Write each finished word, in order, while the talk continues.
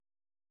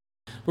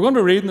We're going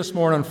to be reading this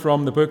morning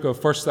from the book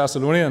of 1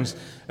 Thessalonians.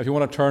 If you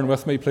want to turn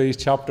with me, please,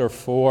 chapter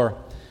 4.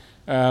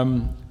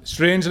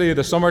 Strangely,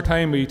 the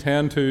summertime we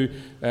tend to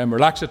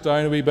relax it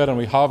down a wee bit, and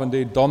we have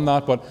indeed done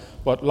that.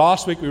 But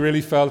last week we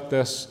really felt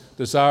this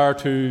desire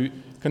to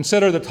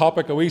consider the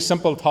topic, a wee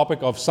simple topic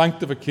of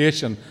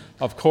sanctification.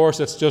 Of course,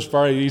 it's just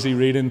very easy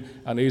reading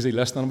and easy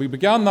listening. We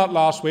began that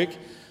last week.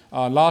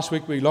 Last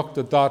week we looked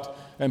at that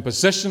in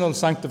positional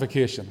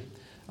sanctification.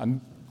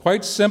 And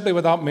quite simply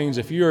what that means,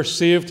 if you are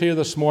saved here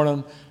this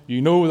morning,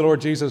 you know the Lord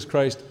Jesus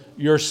Christ,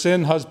 your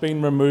sin has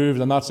been removed,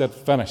 and that's it,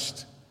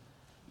 finished.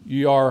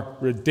 You are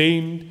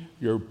redeemed,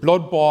 you're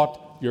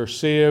blood-bought, you're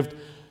saved.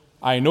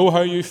 I know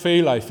how you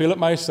feel, I feel it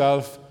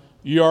myself.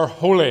 You are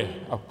holy,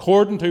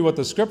 according to what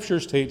the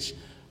Scriptures teach,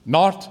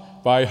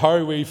 not by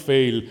how we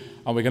feel.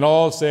 And we can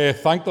all say,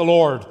 thank the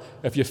Lord,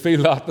 if you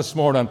feel that this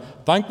morning.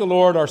 Thank the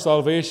Lord, our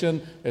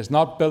salvation is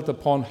not built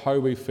upon how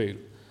we feel.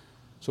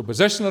 So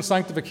positional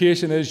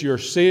sanctification is you're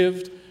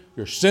saved,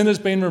 your sin has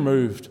been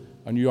removed,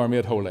 and you are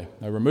made holy.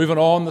 Now we're moving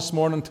on this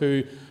morning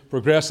to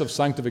progressive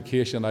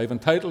sanctification. I've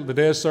entitled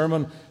today's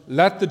sermon,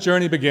 Let the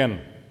Journey Begin.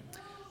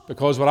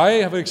 Because what I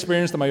have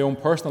experienced in my own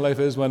personal life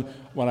is when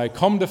I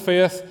come to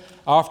faith,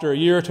 after a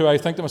year or two, I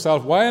think to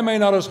myself, why am I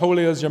not as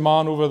holy as your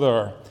man over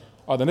there?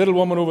 Or the little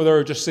woman over there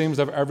who just seems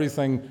to have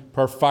everything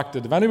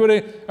perfected. Have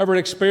anybody ever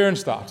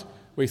experienced that?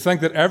 We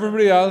think that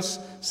everybody else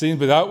seems to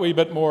be that wee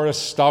bit more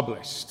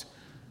established.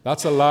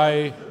 That's a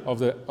lie of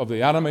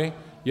the enemy.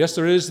 Yes,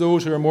 there is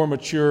those who are more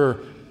mature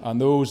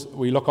and those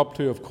we look up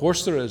to. Of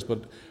course there is,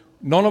 but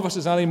none of us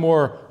is any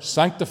more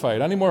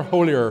sanctified, any more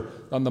holier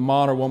than the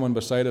man or woman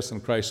beside us in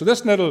Christ. So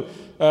this little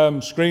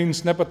screen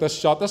snippet, this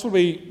shot, this will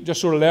be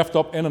just sort of left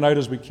up in and out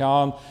as we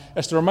can.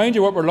 It's to remind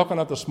you what we're looking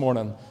at this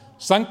morning.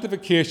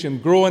 Sanctification,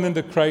 growing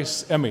into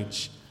Christ's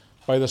image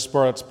by the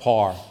Spirit's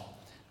power.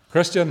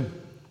 Christian,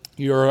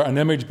 you're an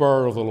image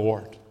bearer of the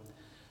Lord.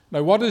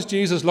 Now, what does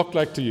Jesus look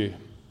like to you?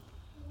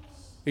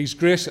 He's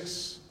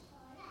gracious.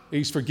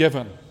 He's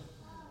forgiving.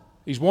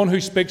 He's one who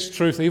speaks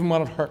truth even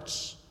when it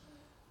hurts.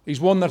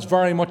 He's one that's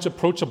very much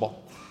approachable.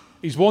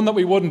 He's one that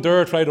we wouldn't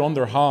dare try to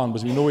underhand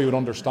because we know he would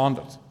understand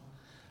it.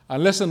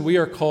 And listen, we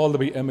are called to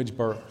be image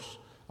bearers.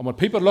 And when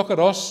people look at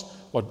us,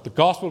 what the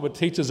gospel would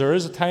teach us, there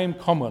is a time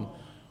coming,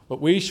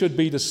 but we should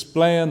be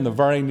displaying the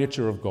very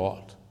nature of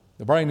God,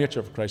 the very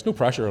nature of Christ. No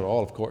pressure at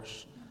all, of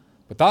course.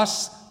 But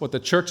that's what the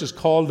church is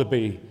called to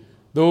be,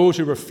 those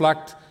who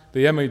reflect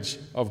the image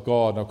of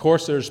God. Now, of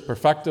course, there's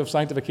perfective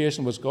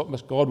sanctification, which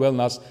God will, and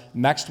that's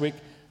next week.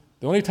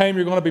 The only time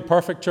you're going to be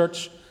perfect,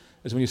 church,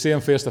 is when you see him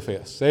face to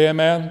face. Say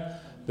amen.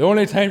 The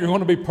only time you're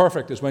going to be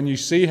perfect is when you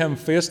see him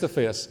face to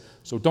face.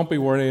 So don't be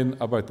worrying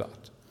about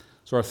that.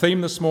 So our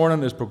theme this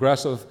morning is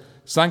progressive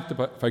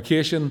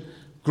sanctification,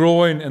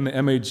 growing in the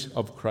image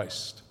of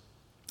Christ.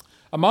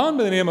 A man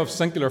by the name of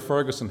Sinclair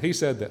Ferguson, he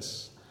said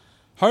this: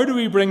 how do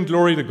we bring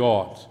glory to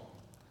God?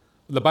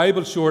 The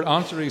Bible's short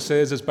answer, he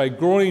says, is by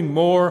growing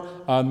more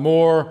and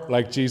more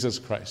like Jesus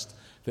Christ.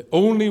 The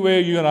only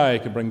way you and I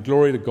can bring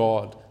glory to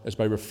God is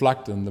by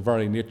reflecting the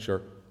very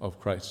nature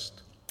of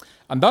Christ.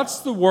 And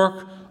that's the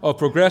work of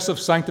progressive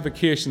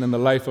sanctification in the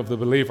life of the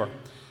believer.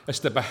 It's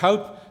to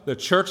help the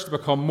church to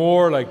become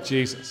more like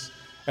Jesus.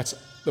 It's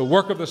the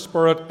work of the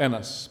Spirit in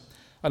us.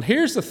 And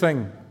here's the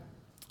thing.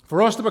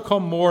 For us to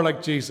become more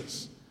like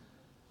Jesus,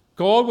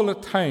 God will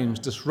at times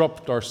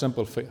disrupt our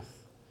simple faith.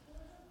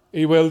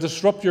 He will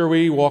disrupt your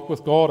wee walk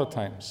with God at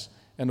times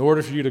in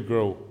order for you to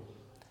grow.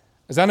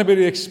 Has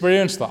anybody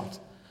experienced that?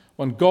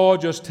 When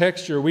God just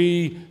takes your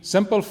wee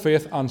simple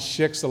faith and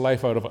shakes the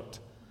life out of it.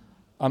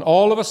 And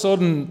all of a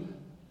sudden,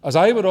 as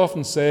I would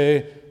often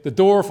say, the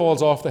door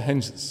falls off the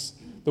hinges.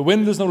 The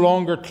windows no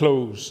longer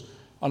close.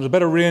 And there's a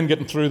bit of rain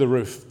getting through the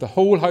roof. The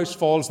whole house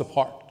falls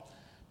apart.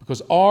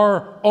 Because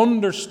our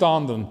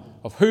understanding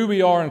of who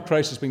we are in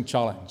Christ has been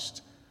challenged.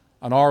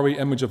 And are we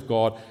image of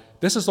God?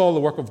 This is all the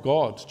work of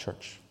God,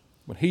 church.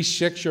 When he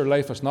shakes your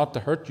life, it's not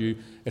to hurt you,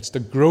 it's to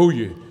grow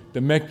you,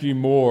 to make you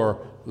more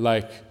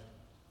like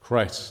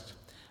Christ.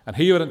 And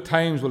he at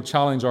times will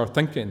challenge our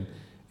thinking.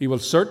 He will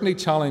certainly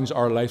challenge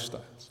our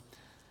lifestyles.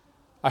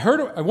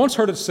 I once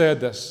heard it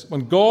said this: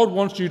 when God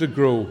wants you to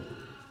grow,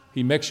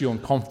 he makes you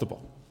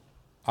uncomfortable.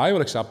 I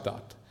will accept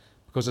that,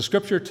 because the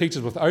Scripture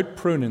teaches without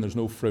pruning there's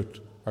no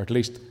fruit, or at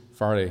least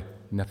very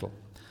little.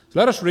 So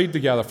let us read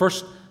together 1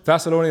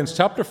 Thessalonians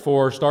chapter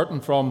 4, starting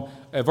from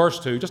verse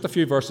 2, just a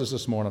few verses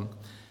this morning.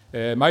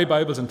 My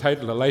Bible's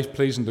entitled A Life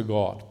Pleasing to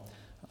God.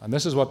 And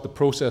this is what the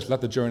process, let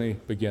the journey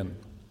begin.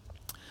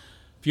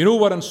 If you know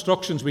what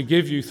instructions we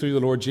give you through the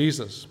Lord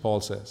Jesus,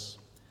 Paul says,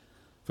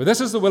 for this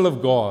is the will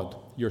of God,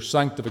 your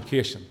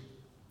sanctification,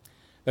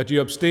 that you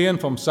abstain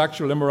from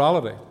sexual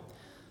immorality,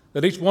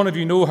 that each one of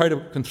you know how to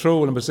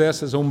control and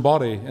possess his own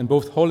body in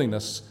both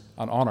holiness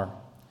and honor,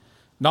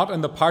 not in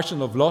the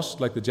passion of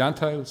lust like the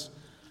Gentiles,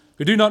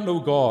 who do not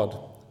know God,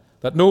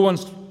 that no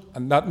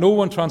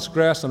one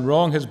transgress and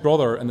wrong his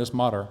brother in this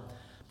matter,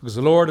 because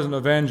the Lord is an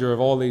avenger of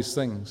all these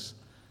things.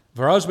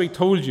 For as we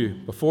told you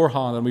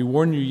beforehand, and we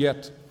warn you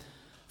yet,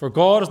 for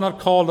God has not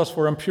called us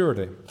for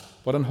impurity,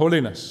 but in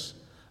holiness.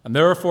 And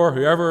therefore,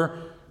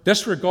 whoever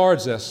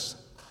disregards this,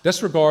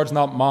 disregards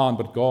not man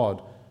but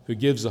God, who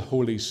gives the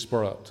Holy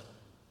Spirit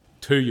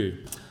to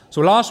you.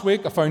 So last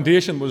week, a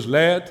foundation was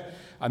laid,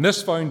 and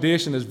this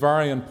foundation is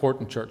very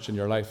important, church, in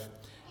your life.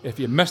 If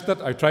you missed it,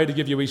 I tried to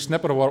give you a wee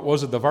snippet of what it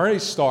was at the very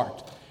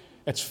start.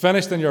 It's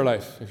finished in your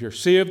life. If you're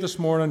saved this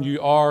morning,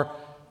 you are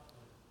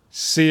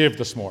saved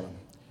this morning.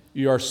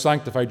 You are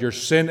sanctified. Your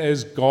sin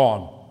is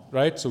gone,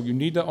 right? So you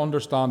need to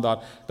understand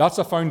that. That's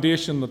a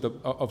foundation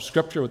of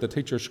Scripture that the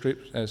teacher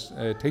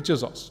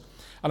teaches us.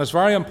 And it's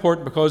very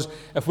important because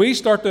if we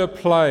start to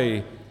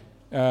apply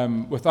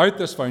without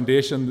this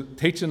foundation,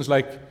 teachings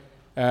like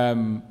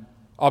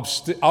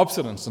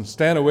abstinence and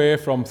staying away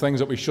from things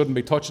that we shouldn't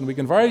be touching, we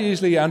can very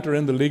easily enter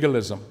into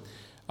legalism,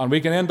 and we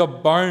can end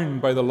up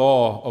bound by the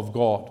law of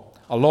God,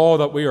 a law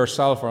that we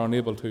ourselves are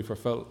unable to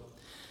fulfill.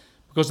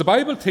 Because the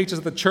Bible teaches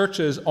that the church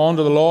is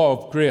under the law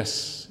of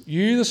grace.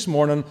 You this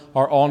morning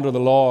are under the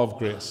law of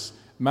grace.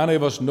 Many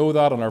of us know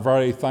that and are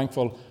very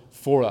thankful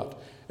for that.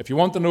 If you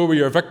want to know where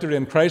your victory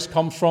in Christ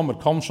comes from, it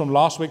comes from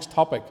last week's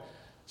topic.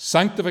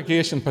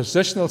 Sanctification,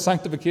 positional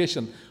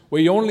sanctification.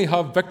 We only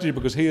have victory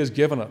because He has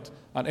given it,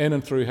 and in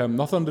and through Him.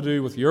 Nothing to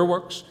do with your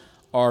works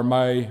or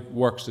my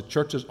works. The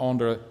church is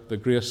under the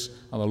grace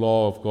and the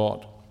law of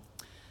God.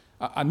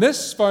 And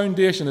this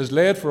foundation is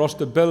laid for us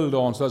to build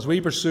on, so as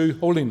we pursue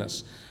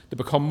holiness, to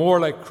become more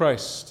like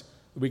Christ,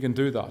 we can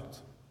do that.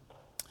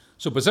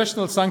 So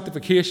positional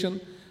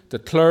sanctification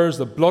declares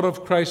the blood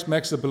of Christ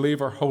makes the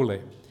believer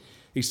holy.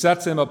 He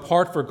sets him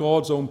apart for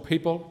God's own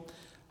people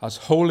as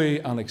holy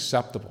and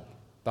acceptable.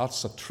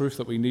 That's a truth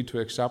that we need to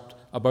accept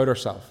about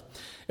ourselves.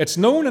 It's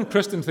known in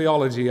Christian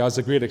theology as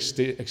the Great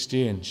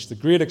Exchange. The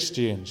Great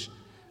Exchange.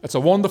 It's a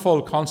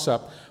wonderful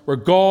concept where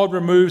God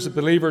removes the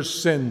believer's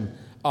sin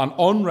and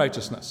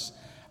unrighteousness.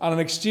 And in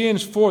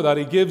exchange for that,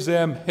 He gives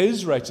them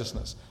His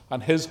righteousness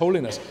and His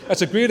holiness.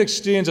 It's a great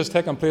exchange that's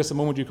taken place the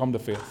moment you come to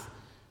faith.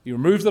 He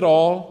removes it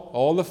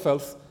all the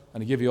filth,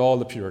 and He gives you all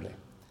the purity.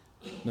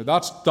 Now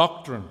that's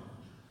doctrine.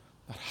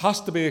 It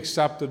has to be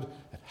accepted.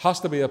 It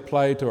has to be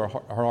applied to our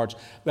hearts.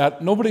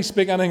 That nobody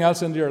speak anything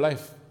else into your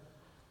life.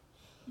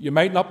 You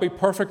might not be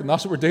perfect, and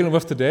that's what we're dealing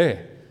with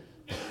today.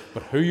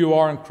 But who you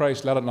are in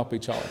Christ, let it not be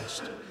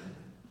challenged.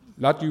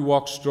 Let you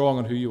walk strong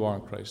in who you are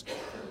in Christ.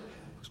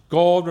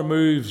 God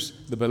removes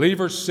the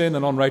believer's sin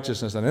and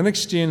unrighteousness, and in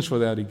exchange for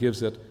that, He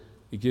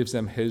gives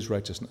them His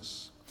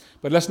righteousness.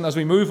 But listen, as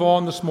we move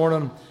on this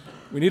morning,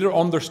 we need to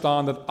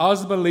understand that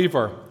as a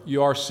believer,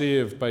 you are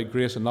saved by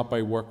grace and not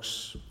by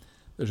works.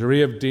 There's a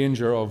real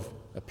danger of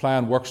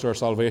applying works to our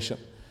salvation.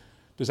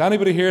 Does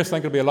anybody here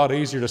think it would be a lot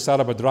easier to set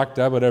up a direct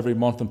debit every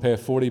month and pay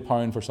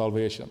 £40 for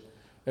salvation?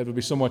 It would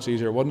be so much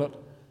easier, wouldn't it?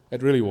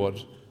 It really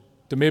would.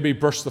 To maybe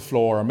brush the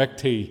floor or make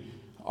tea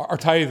or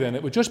tithe in.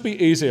 It would just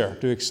be easier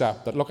to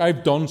accept that, look,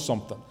 I've done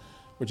something.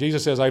 Where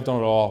Jesus says, I've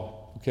done it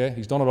all. Okay?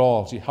 He's done it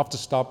all. So you have to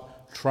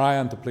stop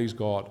trying to please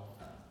God.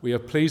 We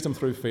have pleased Him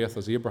through faith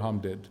as Abraham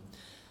did.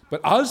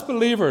 But as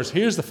believers,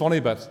 here's the funny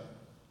bit.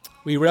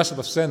 We wrestle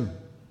with sin.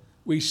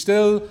 We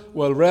still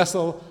will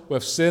wrestle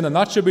with sin, and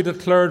that should be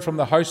declared from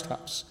the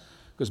housetops.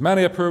 Because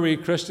many a poor wee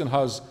Christian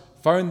has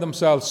found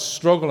themselves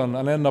struggling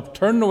and end up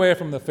turning away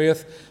from the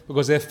faith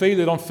because they feel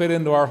they don't fit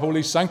into our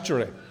holy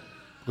sanctuary.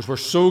 Because we're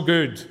so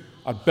good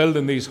at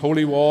building these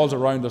holy walls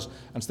around us.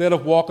 Instead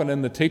of walking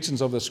in the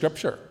teachings of the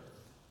Scripture,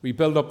 we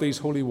build up these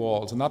holy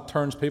walls, and that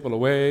turns people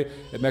away.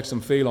 It makes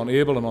them feel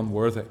unable and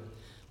unworthy.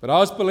 But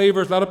as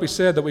believers, let it be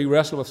said that we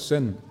wrestle with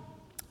sin.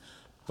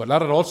 But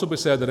let it also be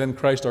said that in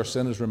Christ our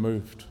sin is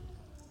removed.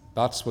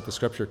 That's what the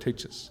Scripture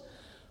teaches.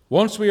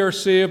 Once we are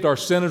saved, our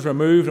sin is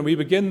removed, and we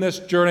begin this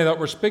journey that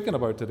we're speaking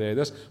about today,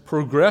 this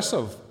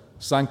progressive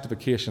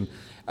sanctification.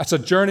 It's a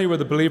journey where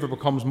the believer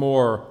becomes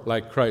more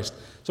like Christ.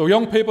 So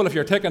young people, if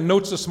you're taking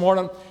notes this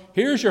morning,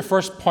 here's your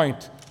first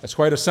point. It's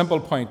quite a simple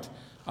point,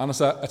 and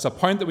it's a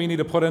point that we need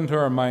to put into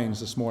our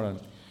minds this morning.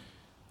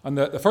 And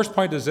the first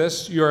point is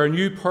this: you're a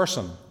new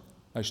person.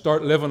 Now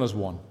start living as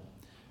one.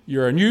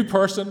 You're a new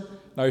person.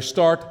 Now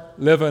start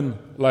living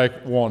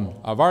like one.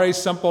 A very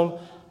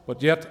simple,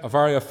 but yet a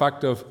very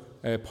effective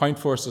point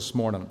for us this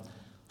morning.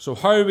 So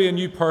how are we a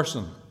new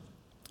person?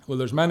 Well,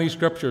 there's many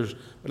scriptures,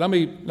 but let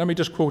me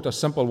just quote a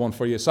simple one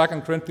for you. 2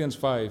 Corinthians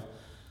 5.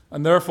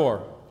 And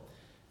therefore,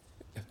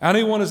 if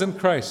anyone is in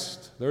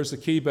Christ, there's the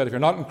key bit. If you're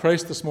not in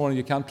Christ this morning,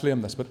 you can't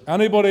claim this. But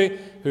anybody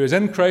who is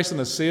in Christ and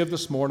is saved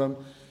this morning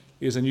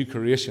is a new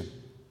creation.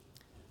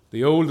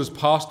 The old has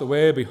passed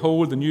away.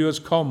 Behold, the new has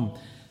come.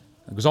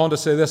 It goes on to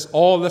say this: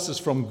 all this is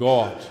from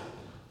God.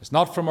 It's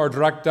not from our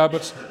direct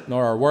debits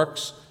nor our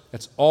works.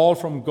 It's all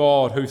from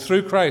God, who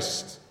through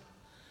Christ.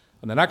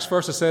 And the next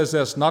verse it says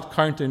this: not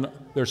counting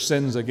their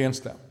sins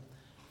against them.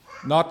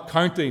 Not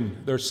counting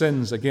their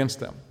sins against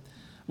them.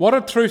 What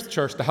a truth,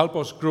 church, to help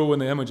us grow in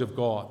the image of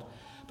God.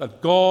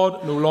 That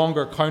God no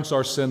longer counts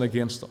our sin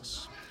against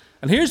us.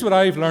 And here's what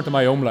I've learned in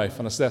my own life,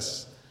 and it's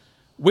this: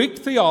 weak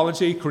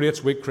theology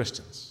creates weak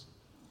Christians.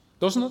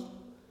 Doesn't it?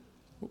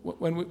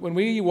 When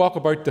we walk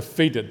about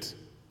defeated,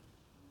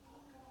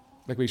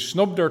 like we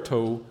snubbed our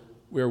toe,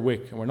 we're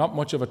weak, and we're not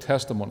much of a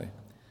testimony.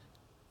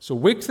 So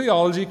weak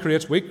theology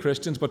creates weak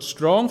Christians, but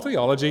strong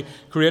theology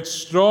creates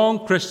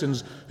strong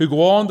Christians who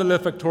go on to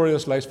live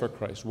victorious lives for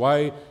Christ.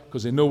 Why?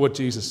 Because they know what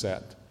Jesus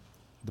said,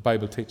 the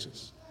Bible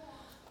teaches.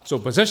 So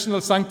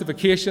positional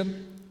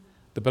sanctification,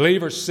 the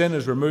believer's sin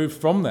is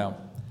removed from them.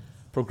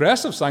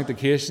 Progressive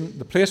sanctification,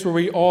 the place where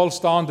we all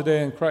stand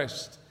today in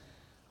Christ,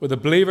 where the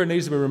believer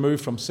needs to be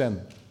removed from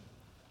sin.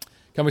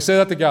 Can we say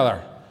that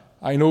together?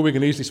 I know we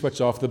can easily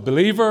switch off. The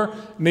believer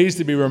needs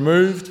to be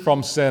removed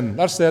from sin.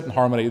 Let's say it in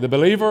harmony. The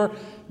believer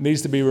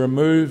needs to be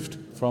removed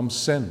from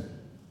sin.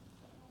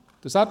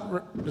 Does that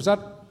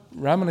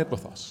resonate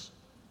with us?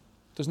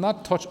 Does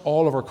not touch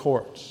all of our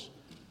chords?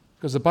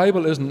 Because the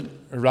Bible isn't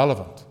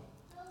irrelevant.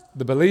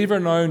 The believer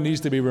now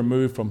needs to be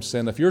removed from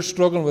sin. If you're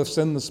struggling with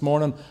sin this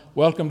morning,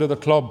 welcome to the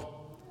club.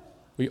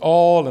 We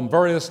all, in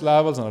various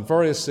levels and at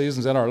various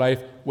seasons in our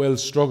life, will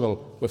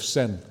struggle with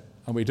sin,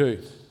 and we do.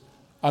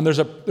 And there's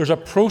a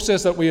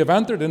process that we have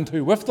entered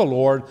into with the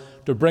Lord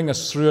to bring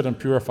us through it and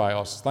purify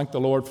us. Thank the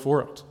Lord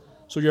for it.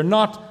 So you're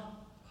not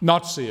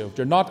saved.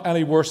 You're not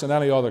any worse than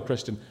any other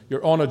Christian.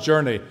 You're on a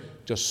journey.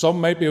 Just some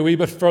might be a wee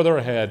bit further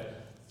ahead.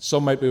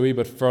 Some might be a wee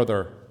bit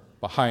further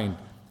behind.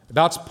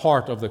 That's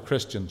part of the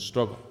Christian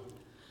struggle.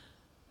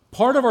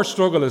 Part of our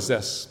struggle is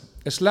this.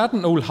 It's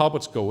letting old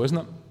habits go, isn't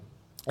it?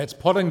 It's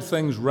putting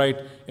things right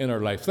in our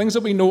life. Things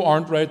that we know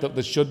aren't right, that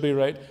they should be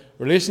right.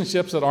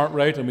 Relationships that aren't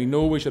right, and we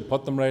know we should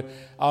put them right.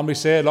 And we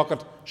say,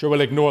 look, sure,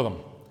 we'll ignore them.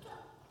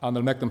 And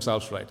they'll make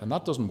themselves right. And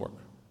that doesn't work.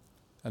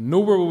 And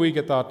nowhere will we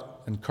get that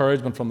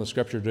encouragement from the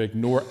Scripture to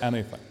ignore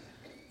anything.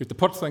 We have to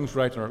put things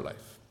right in our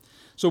life.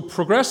 So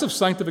progressive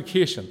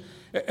sanctification,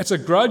 it's a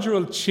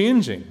gradual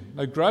changing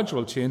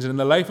in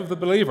the life of the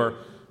believer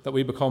that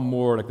we become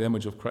more like the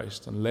image of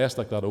Christ and less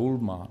like that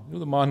old man. You know,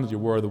 the man that you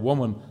were, the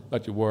woman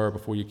that you were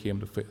before you came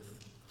to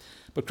faith.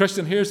 But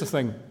Christian, here's the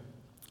thing.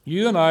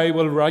 You and I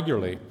will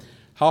regularly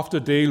have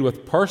to deal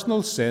with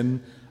personal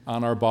sin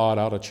and our bad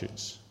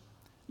attitudes.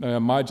 Now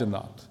imagine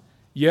that.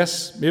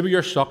 Yes, maybe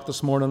you're shocked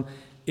this morning.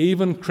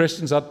 Even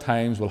Christians at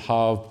times will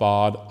have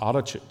bad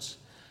attitudes.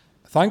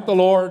 Thank the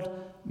Lord,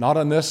 not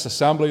in this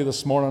assembly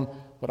this morning,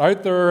 but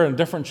out there in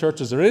different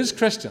churches, there is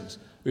Christians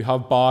who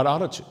have bad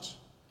attitudes.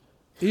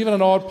 Even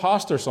an odd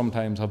pastor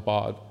sometimes have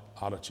bad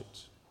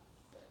attitudes.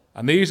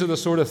 And these are the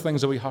sort of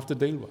things that we have to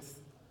deal with.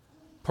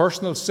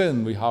 Personal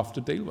sin we have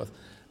to deal with.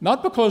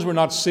 Not because we're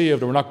not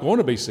saved or we're not going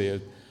to be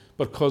saved,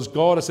 but because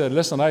God has said,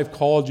 listen, I've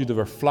called you to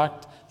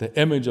reflect the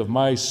image of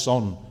my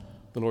Son,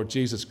 the Lord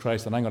Jesus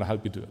Christ, and I'm going to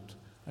help you do it.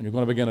 And you're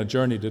going to begin a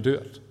journey to do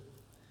it.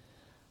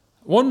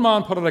 One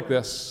man put it like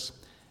this: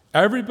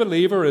 every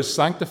believer is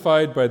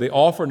sanctified by the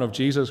offering of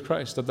Jesus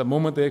Christ at the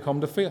moment they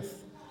come to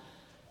faith.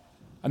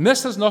 And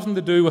this has nothing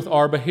to do with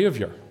our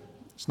behavior.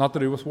 It's not to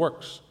do with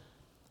works.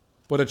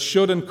 But it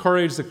should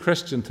encourage the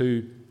Christian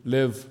to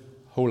live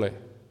holy.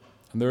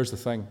 And there's the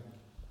thing.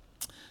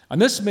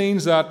 And this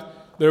means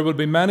that there will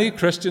be many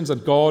Christians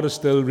that God is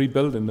still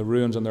rebuilding the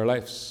ruins in their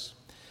lives.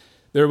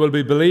 There will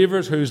be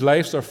believers whose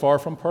lives are far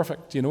from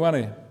perfect. Do you know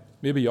any?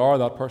 Maybe you are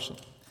that person.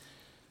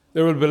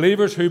 There will be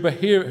believers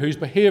whose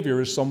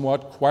behavior is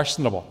somewhat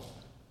questionable.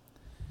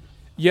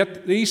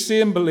 Yet these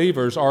same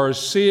believers are as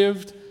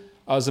saved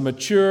as a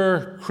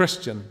mature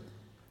Christian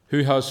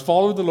who has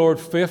followed the Lord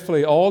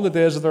faithfully all the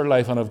days of their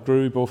life and have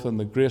grew both in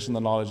the grace and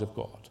the knowledge of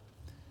God.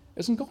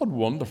 Isn't God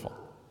wonderful?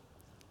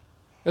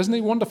 Isn't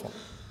He wonderful?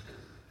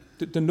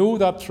 To know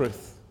that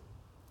truth.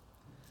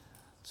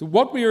 So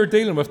what we are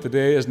dealing with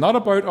today is not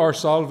about our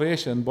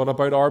salvation, but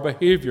about our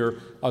behavior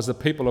as the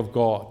people of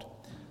God.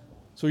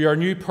 So you're a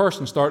new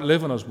person, start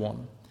living as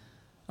one.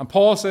 And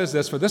Paul says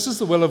this: for this is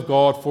the will of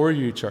God for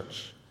you,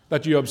 church,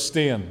 that you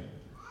abstain.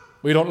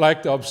 We don't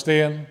like to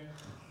abstain.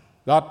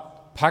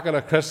 That packet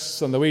of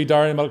crisps and the wee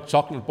Dairy Milk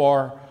chocolate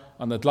bar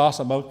and the glass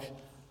of milk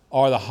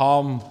or the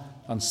ham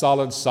and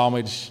salad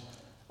sandwich,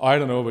 I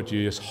don't know about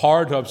you, it's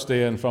hard to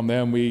abstain from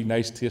them wee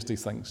nice tasty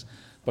things.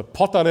 But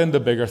put that into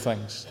bigger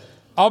things.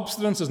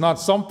 Abstinence is not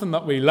something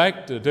that we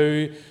like to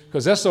do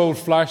because this old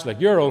flesh,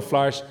 like your old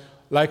flesh,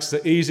 likes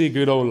the easy,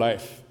 good old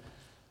life.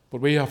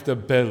 But we have to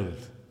build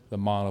the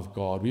man of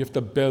God. We have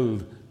to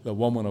build the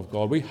woman of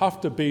God. We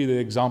have to be the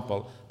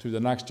example to the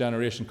next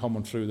generation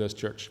coming through this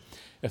church.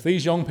 If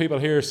these young people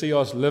here see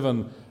us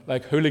living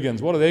like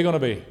hooligans, what are they going to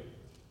be?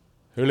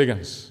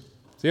 Hooligans.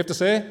 Safe to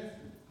say?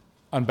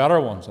 And better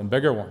ones and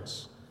bigger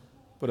ones.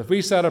 But if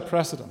we set a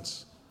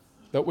precedence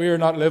that we are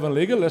not living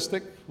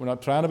legalistic, we're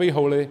not trying to be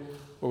holy,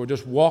 but we're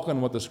just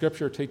walking what the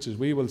Scripture teaches,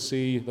 we will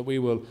see that we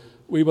will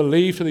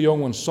leave to the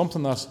young ones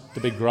something that's to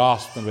be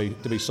grasped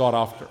and to be sought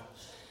after.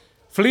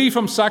 Flee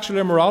from sexual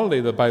immorality,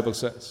 the Bible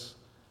says.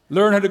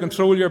 Learn how to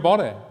control your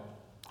body,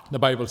 the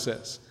Bible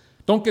says.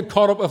 Don't get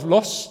caught up with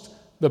lust,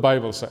 the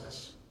Bible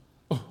says.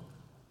 Oh,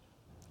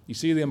 you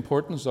see the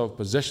importance of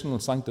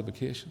positional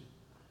sanctification?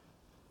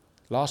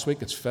 Last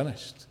week it's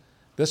finished.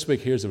 This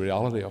week here's the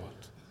reality of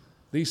it.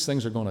 These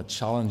things are going to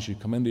challenge you,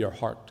 come into your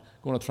heart,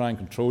 going to try and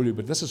control you,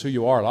 but this is who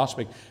you are last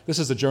week. This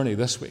is the journey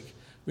this week.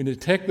 We need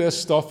to take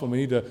this stuff and we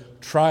need to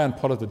try and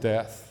put it to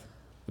death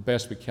the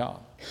best we can.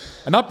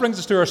 And that brings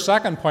us to our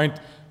second point,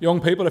 young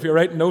people, if you're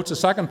writing notes, the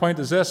second point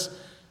is this: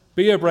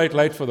 be a bright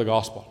light for the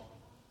gospel.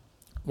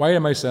 Why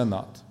am I saying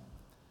that?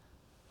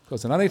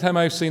 Because any time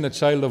I've seen a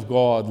child of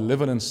God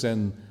living in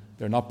sin,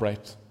 they're not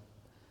bright.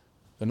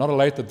 They're not a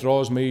light that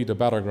draws me to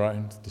better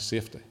ground, to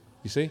safety.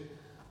 You see?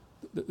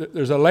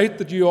 There's a light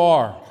that you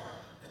are,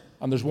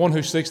 and there's one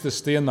who seeks to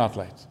stay in that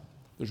light.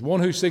 There's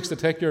one who seeks to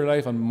take your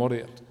life and muddy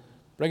it,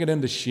 bring it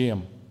into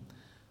shame.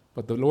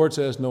 But the Lord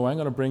says, no, I'm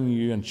going to bring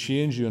you and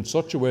change you in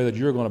such a way that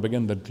you're going to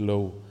begin to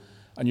glow.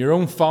 And your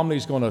own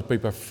family's going to be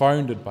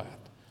confounded by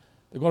it.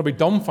 They're going to be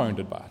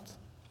dumbfounded by it.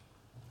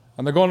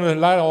 And they're going to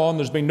let on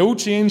there's been no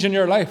change in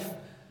your life,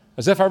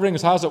 as if everything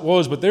is as it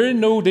was, but they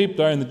know deep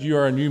down that you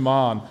are a new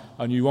man,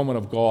 a new woman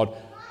of God.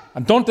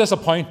 And don't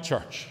disappoint,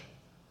 church.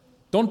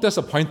 Don't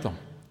disappoint them.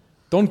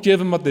 Don't give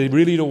them what they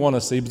really don't want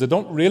to see, but they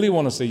don't really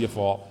want to see you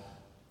fall.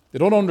 They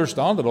don't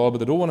understand it all, but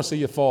they don't want to see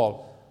you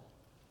fall.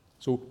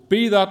 So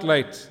be that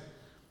light.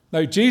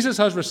 Now, Jesus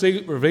has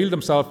revealed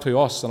himself to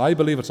us, and I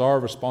believe it's our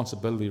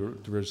responsibility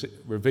to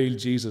reveal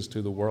Jesus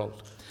to the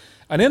world.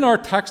 And in our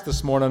text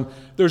this morning,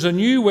 there's a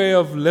new way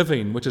of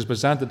living which is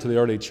presented to the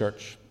early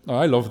church. Now,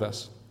 I love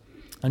this.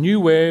 A new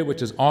way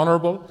which is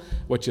honourable,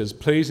 which is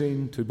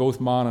pleasing to both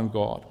man and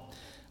God.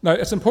 Now,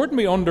 it's important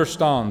we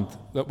understand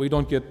that we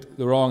don't get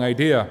the wrong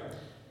idea.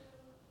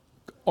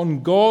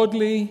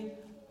 Ungodly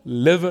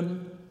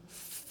living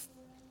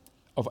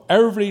of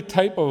every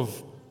type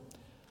of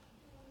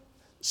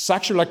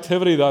sexual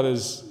activity that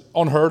is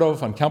unheard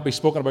of and can't be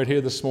spoken about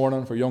here this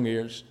morning for young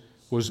ears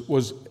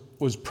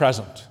was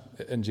present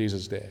in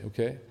Jesus' day,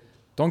 okay?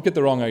 Don't get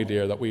the wrong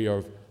idea that we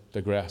have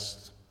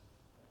digressed.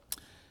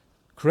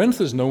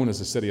 Corinth is known as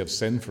the city of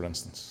sin, for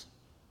instance.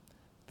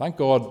 Thank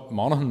God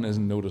Monaghan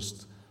isn't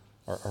noticed,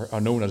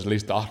 or known as at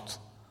least that,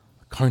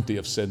 the county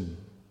of sin.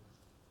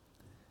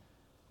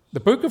 The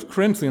book of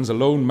Corinthians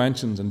alone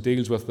mentions and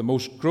deals with the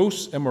most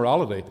gross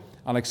immorality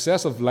and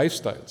excessive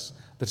lifestyles.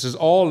 This is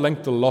all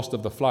linked to lust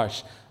of the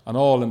flesh and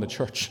all in the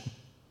church.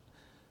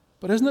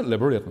 But isn't it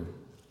liberating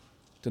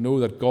to know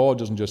that God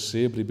doesn't just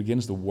save, but he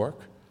begins to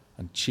work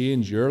and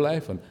change your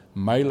life and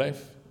my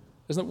life?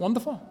 Isn't it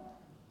wonderful?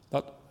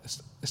 That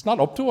it's not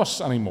up to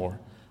us anymore.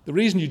 The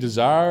reason you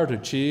desire to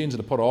change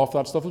and to put off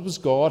that stuff is because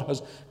God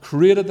has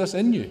created this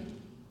in you.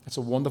 It's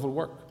a wonderful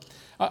work.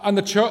 And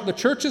the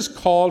church is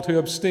called to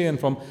abstain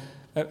from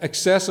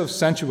excessive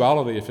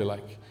sensuality, if you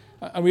like.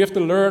 And we have to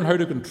learn how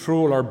to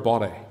control our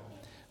body.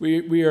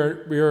 We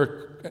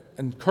are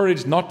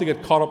encouraged not to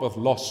get caught up with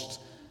lust.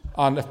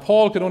 And if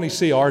Paul could only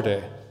see our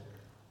day,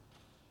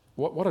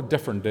 what a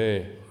different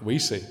day we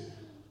see,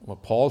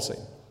 what Paul see.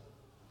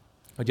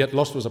 But yet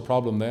lust was a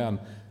problem then.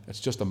 It's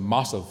just a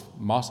massive,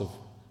 massive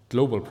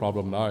global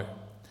problem now.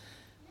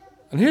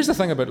 And here's the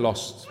thing about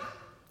lust.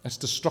 It's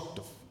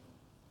destructive.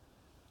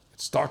 It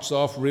starts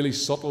off really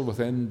subtle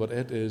within, but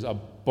it is a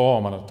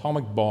bomb, an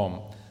atomic bomb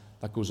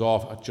that goes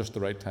off at just the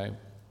right time.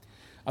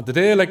 And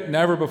today, like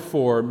never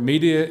before,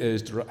 media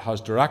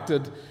has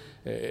directed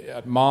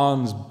at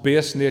man's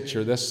base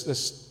nature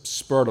this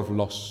spirit of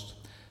lust.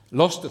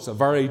 Lust, it's a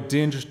very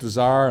dangerous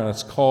desire, and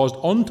it's caused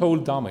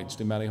untold damage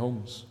to many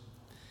homes.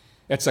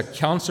 It's a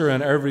cancer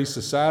in every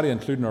society,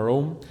 including our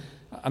own.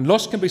 And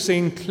lust can be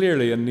seen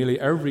clearly in nearly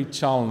every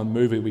channel and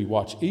movie we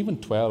watch, even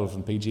 12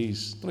 and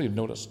PGs. Don't even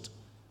notice.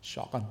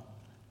 Shocking.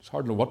 It's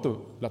hard to know what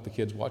to let the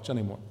kids watch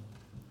anymore.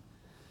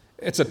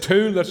 It's a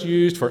tool that's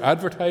used for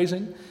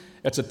advertising.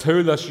 It's a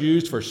tool that's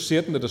used for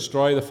Satan to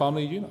destroy the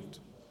family unit.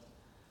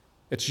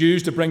 It's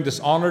used to bring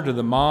dishonour to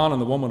the man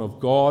and the woman of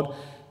God.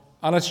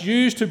 And it's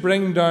used to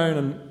bring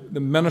down the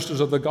ministers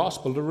of the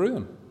gospel to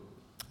ruin.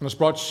 And it's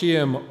brought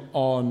shame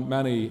on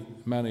many,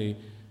 many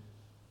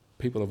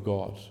people of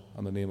God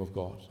and the name of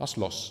God. That's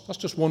lust. That's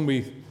just one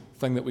wee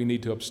thing that we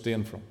need to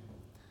abstain from.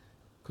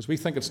 Because we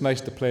think it's nice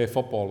to play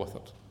football with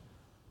it.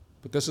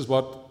 But this is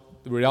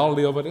what the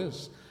reality of it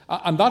is.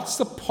 And that's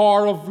the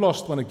power of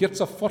lust when it gets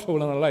a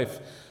foothold in our life.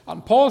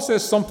 And Paul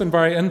says something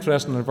very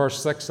interesting in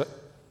verse 6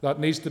 that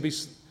needs to be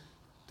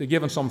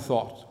given some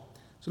thought.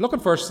 So look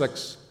at verse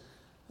 6.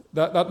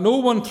 That no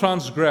one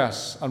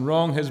transgress and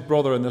wrong his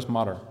brother in this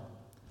matter,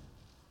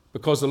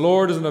 because the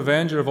Lord is an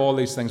avenger of all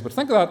these things. But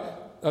think of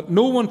that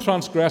no one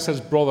transgress his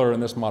brother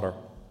in this matter.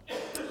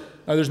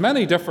 Now, there's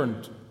many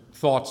different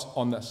thoughts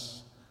on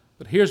this,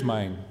 but here's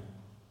mine.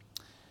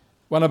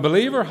 When a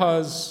believer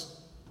has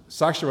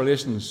sexual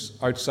relations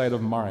outside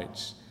of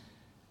marriage,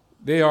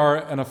 they are,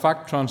 in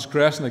effect,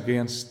 transgressing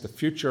against the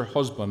future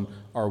husband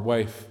or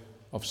wife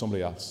of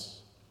somebody else.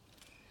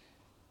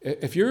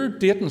 If you're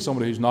dating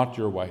somebody who's not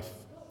your wife,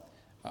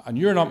 and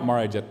you're not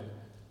married yet,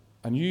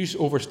 and you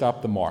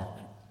overstep the mark,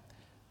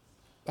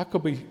 that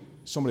could be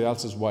somebody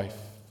else's wife,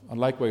 and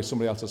likewise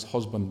somebody else's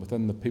husband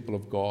within the people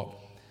of God.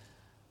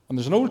 And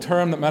there's an old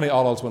term that many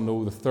adults will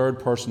know, the third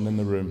person in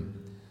the room.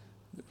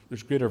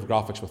 There's greater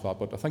graphics with that,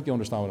 but I think you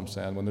understand what I'm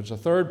saying. When there's a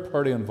third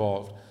party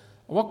involved,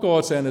 and what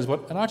God's saying is,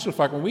 in actual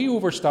fact, when we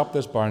overstep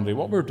this boundary,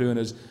 what we're doing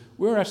is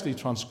we're actually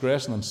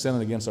transgressing and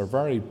sinning against our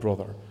very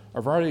brother,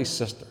 our very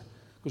sister,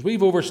 because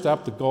we've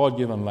overstepped the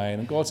God-given line.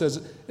 And God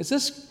says, is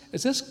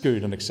this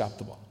good and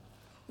acceptable?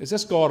 Is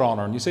this God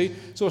honoring? You see,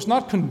 so it's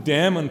not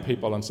condemning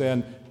people and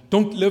saying,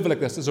 don't live like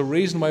this. There's a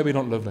reason why we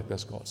don't live like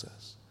this, God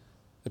says.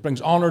 It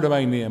brings honor to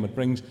my name. It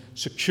brings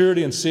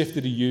security and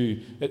safety to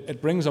you.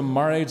 It brings a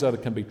marriage that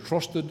it can be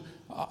trusted,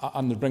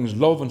 and it brings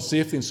love and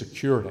safety and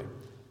security.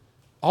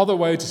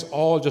 Otherwise, it's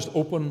all just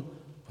open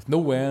with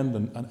no end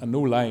and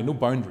no line, no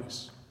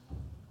boundaries.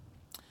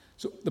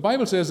 So the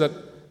Bible says that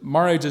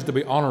marriage is to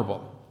be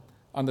honourable,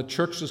 and the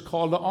church is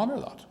called to honour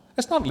that.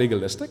 It's not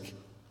legalistic.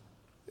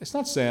 It's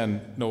not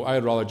saying, no,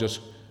 I'd rather just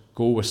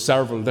go with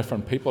several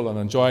different people and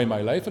enjoy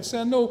my life. It's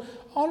saying, no,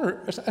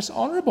 honour, it's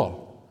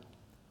honourable.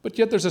 But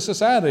yet there's a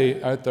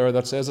society out there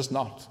that says it's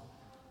not.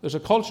 There's a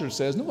culture that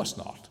says, no, it's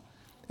not.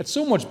 It's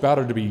so much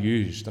better to be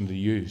used than to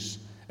use.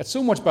 It's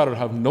so much better to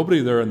have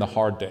nobody there in the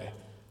hard day,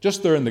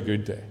 just there in the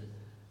good day.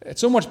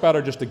 It's so much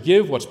better just to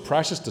give what's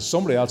precious to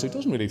somebody else who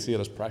doesn't really see it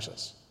as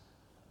precious.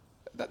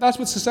 That's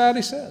what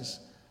society says.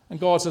 And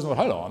God says, well,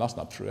 hold on, that's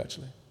not true,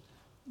 actually.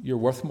 You're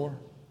worth more,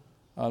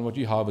 and what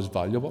you have is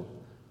valuable.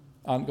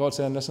 And God's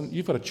saying, listen,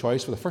 you've got a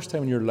choice. For the first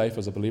time in your life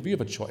as a believer, you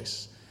have a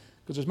choice.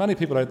 Because there's many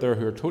people out there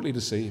who are totally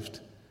deceived.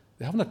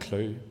 They haven't a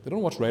clue. They don't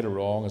know what's right or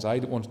wrong, as I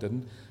once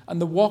didn't. And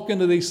they walk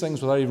into these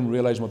things without even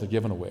realizing what they're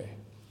giving away.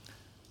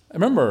 Do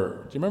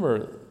you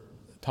remember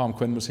Tom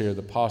Quinn was here,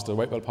 the pastor, the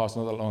Whitewell pastor,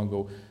 not that long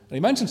ago, and he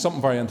mentioned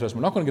something very interesting.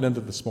 We're not going to get into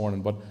it this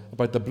morning, but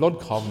about the blood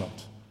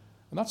covenant.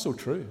 And that's so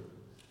true.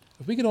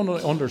 If we can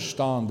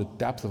understand the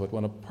depth of it,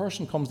 when a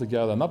person comes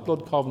together and that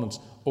blood covenant's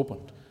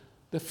opened,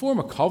 they form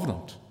a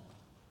covenant.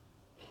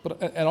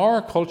 But in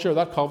our culture,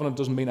 that covenant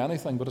doesn't mean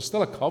anything, but it's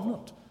still a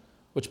covenant,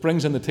 which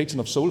brings in the teaching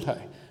of soul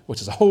tie, which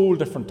is a whole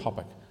different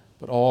topic,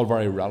 but all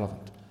very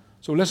relevant.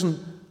 So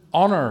listen,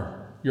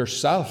 honour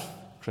yourself,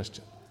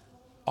 Christian.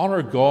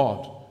 Honour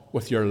God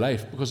with your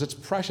life, because it's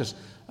precious.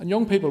 And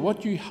young people,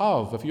 what you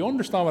have, if you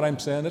understand what I'm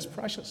saying, it's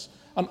precious.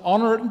 And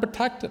honour it and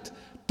protect it.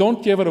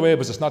 Don't give it away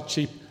because it's not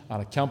cheap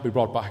and it can't be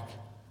brought back.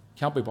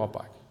 Can't be brought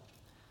back.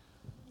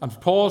 And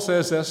Paul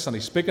says this, and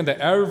he's speaking to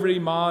every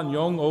man,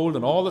 young, old,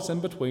 and all that's in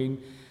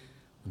between.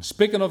 And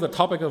speaking of the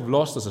topic of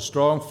lust as a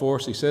strong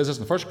force, he says this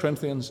in 1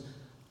 Corinthians.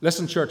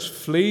 Listen, church,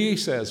 flee, he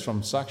says,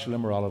 from sexual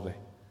immorality.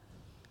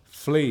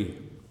 Flee.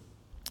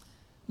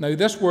 Now,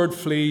 this word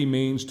flee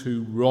means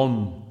to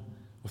run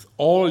with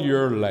all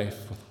your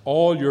life, with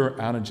all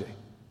your energy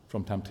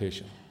from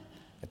temptation.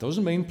 It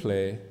doesn't mean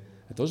play.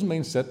 It doesn't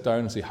mean sit down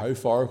and say, how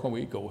far can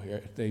we go here?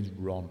 It means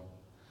run.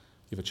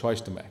 You have a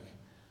choice to make.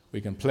 We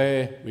can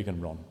play, we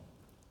can run.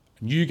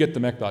 And you get to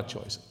make that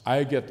choice.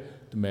 I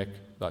get to make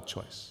that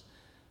choice.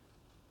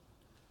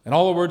 In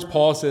other words,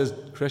 Paul says,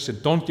 Christian,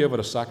 don't give it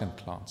a second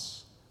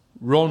glance.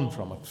 Run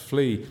from it.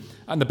 Flee.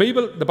 And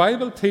the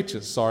Bible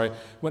teaches,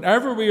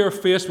 whenever we are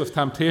faced with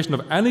temptation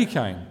of any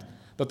kind,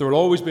 that there will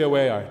always be a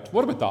way out.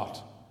 What about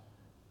that?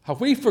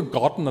 Have we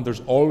forgotten that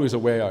there's always a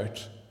way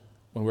out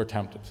when we're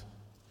tempted?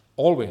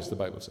 Always, the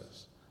Bible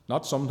says.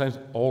 Not sometimes,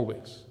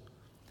 always.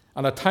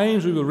 And at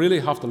times we will really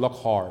have to look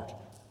hard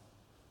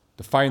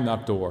to find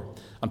that door.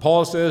 And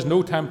Paul says,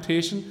 no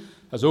temptation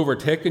has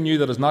overtaken you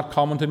that is not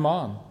common to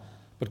man.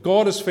 But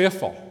God is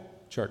faithful,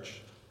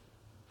 church.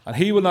 And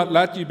he will not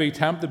let you be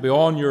tempted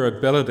beyond your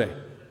ability.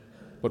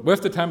 But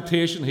with the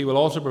temptation, he will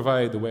also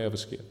provide the way of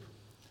escape.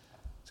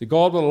 See,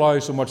 God will allow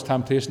so much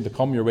temptation to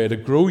come your way to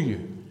grow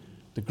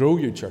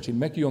you, church. He'll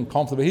make you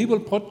uncomfortable. He will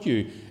put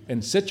you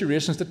in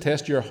situations to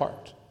test your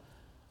heart.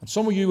 And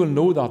some of you will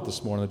know that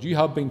this morning, that you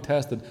have been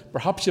tested.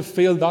 Perhaps you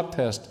failed that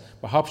test.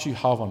 Perhaps you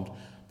haven't.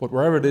 But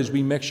wherever it is,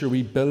 we make sure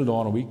we build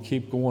on and we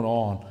keep going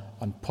on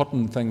and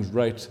putting things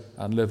right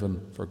and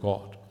living for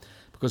God.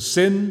 Because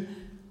sin,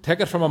 take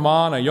it from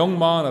a young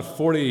man at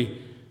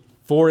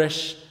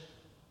 44-ish,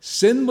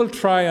 sin will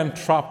try and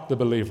trap the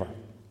believer.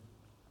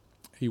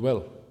 He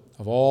will,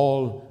 of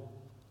all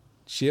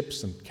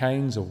shapes and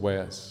kinds of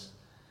ways.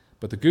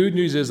 But the good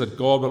news is that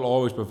God will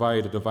always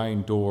provide a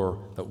divine door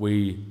that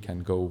we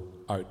can go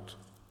out.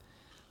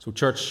 So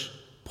church,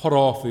 put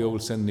off the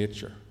old sin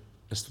nature.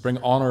 It's to bring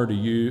honour to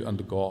you and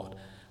to God.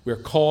 We are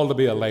called to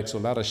be a light, so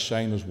let us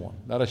shine as one.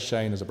 Let us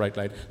shine as a bright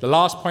light. The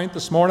last point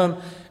this morning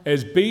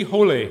is be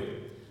holy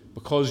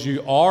because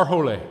you are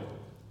holy.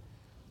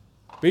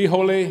 Be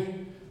holy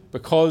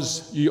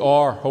because you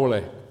are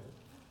holy.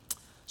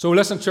 So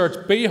listen,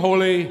 church, be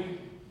holy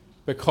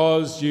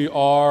because you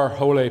are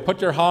holy.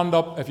 Put your hand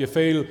up if you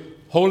feel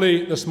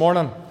holy this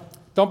morning.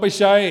 Don't be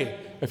shy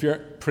if you're,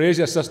 praise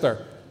your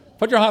sister.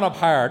 Put your hand up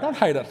higher. Don't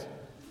hide it.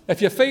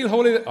 If you feel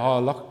holy, oh,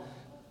 look.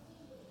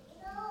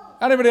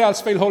 Anybody else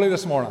feel holy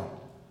this morning?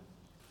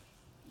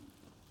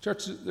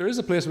 Church, there is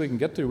a place we can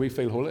get to we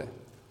feel holy.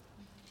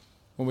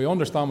 When we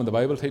understand what the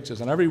Bible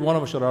teaches, and every one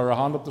of us should have our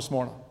hand up this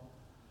morning.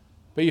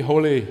 Be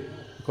holy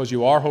because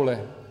you are holy,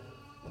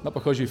 not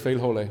because you feel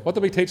holy. What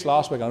did we teach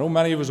last week? I know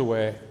many of us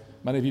away.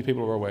 Many of you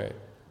people were away.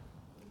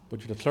 But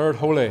you're declared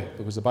holy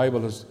because the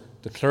Bible has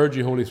declared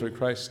you holy through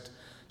Christ.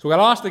 So we'll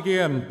ask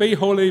again, be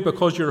holy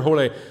because you're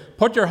holy.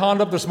 Put your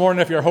hand up this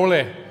morning if you're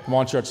holy. Come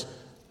on, church.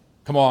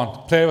 Come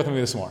on, play with me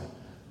this morning.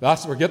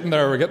 We're getting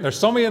there.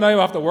 Some of you now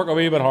have to work a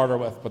wee bit harder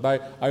with, but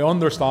I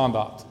understand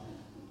that.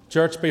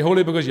 Church, be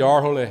holy because you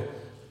are holy.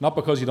 not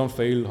because you don't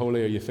feel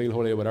holy or you feel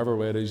holy or whatever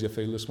way it is you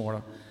feel this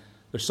morning.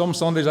 There's some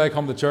Sundays I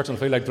come to church and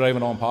feel like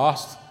driving on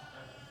past.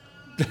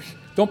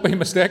 Don't be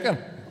mistaken.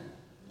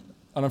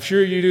 And I'm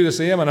sure you do the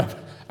same, and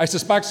I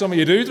suspect some of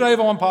you do drive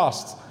on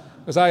past,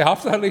 because I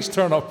have to at least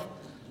turn up.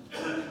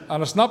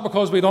 And it's not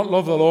because we don't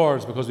love the Lord,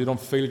 it's because we don't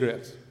feel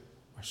great,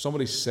 or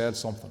somebody said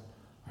something,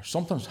 or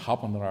something's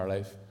happened in our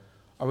life,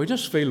 or we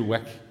just feel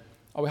weak,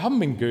 or we haven't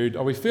been good,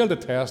 or we failed a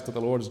test that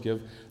the Lord has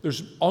given.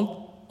 There's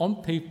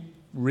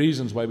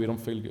reasons why we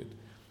don't feel good.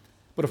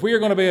 But if we are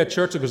going to be a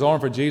church that goes on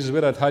for Jesus,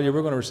 we'd tell you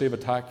we're going to receive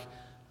attack,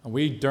 and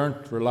we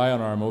daren't rely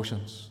on our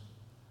emotions.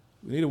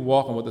 We need to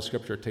walk on what the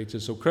Scripture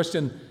teaches. So,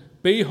 Christian,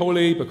 be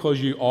holy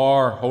because you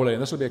are holy.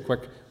 And this will be a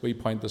quick wee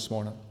point this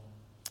morning.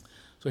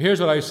 So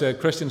here's what I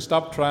said. Christian,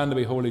 stop trying to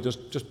be holy.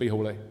 Just be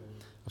holy.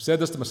 I've said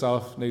this to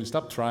myself. Neil,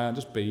 stop trying.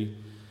 Just be.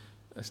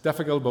 It's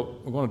difficult,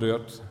 but we're going to do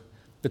it.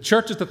 The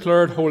church is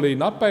declared holy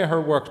not by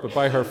her works, but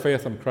by her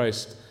faith in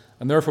Christ.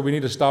 And therefore, we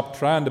need to stop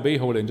trying to be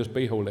holy and just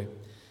be holy.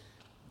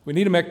 We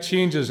need to make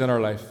changes in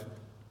our life.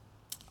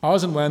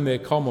 As and when they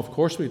come, of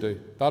course we do.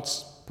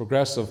 That's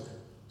progressive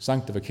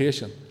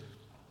sanctification.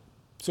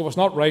 So if it's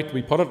not right,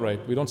 we put it right.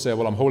 We don't say,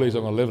 well, I'm holy, so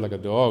I'm going to live like a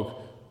dog.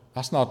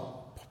 That's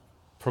not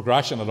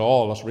progression at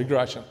all. That's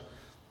regression.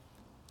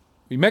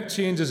 We make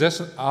changes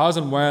as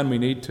and when we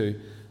need to,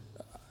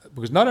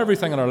 because not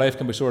everything in our life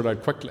can be sorted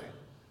out quickly.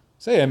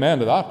 Say amen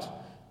to that.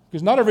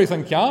 Because not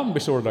everything can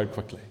be sorted out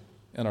quickly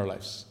in our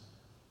lives.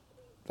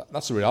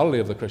 That's the reality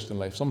of the Christian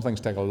life. Some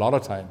things take a lot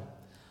of time.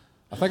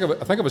 I think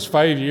it was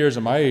 5 years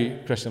of my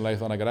Christian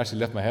life when I could actually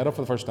lift my head up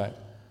for the first time.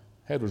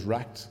 Head was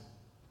racked.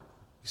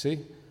 You see?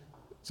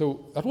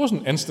 So that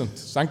wasn't instant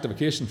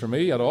sanctification for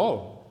me at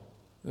all.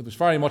 It was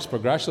very much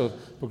progressive,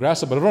 but I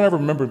don't ever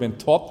remember being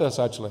taught this,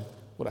 actually. It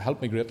would have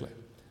helped me greatly.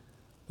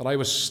 That I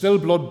was still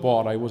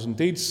blood-bought. I was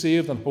indeed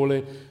saved and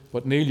holy,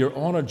 but Neil, you're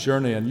on a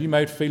journey, and you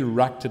might feel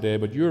racked today,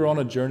 but you're on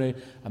a journey,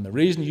 and the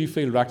reason you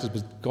feel racked is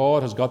because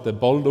God has got the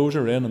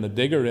bulldozer in and the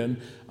digger in,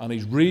 and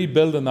He's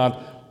rebuilding that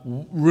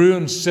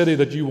ruined city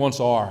that you once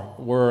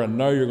were, and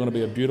now you're going to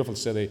be a beautiful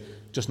city,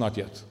 just not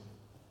yet.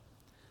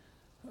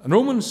 And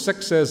Romans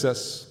 6 says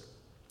this,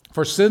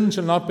 "For sin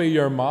shall not be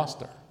your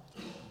master,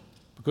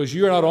 because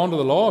you are not under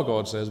the law,"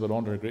 God says, "but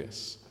under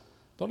grace."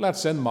 Don't let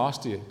sin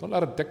master you. Don't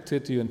let it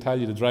dictate to you and tell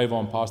you to drive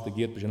on past the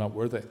gate because you're not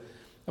worthy.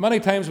 And many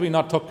times we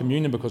not took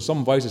communion because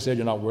some voice has said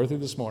you're not worthy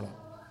this morning.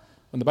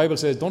 When the Bible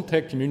says don't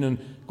take communion,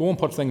 go and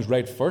put things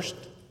right first.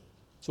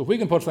 So if we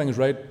can put things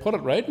right, put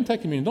it right and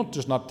take communion. Don't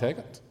just not take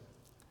it.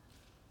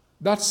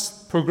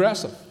 That's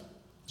progressive.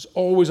 It's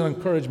always an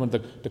encouragement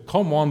to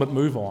come on but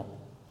move on.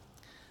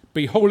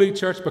 Be holy,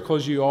 church,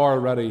 because you are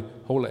already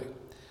holy.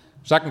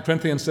 2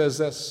 Corinthians says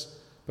this,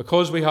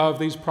 "Because we have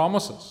these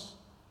promises,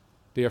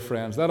 dear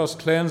friends, let us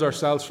cleanse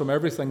ourselves from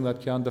everything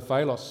that can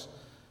defile us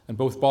in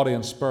both body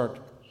and spirit.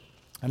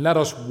 And let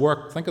us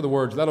work," think of the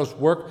words, "let us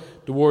work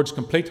towards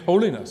complete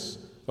holiness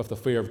with the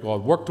fear of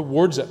God." Work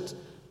towards it.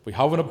 We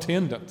haven't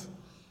obtained it.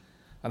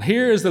 And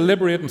here is the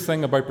liberating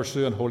thing about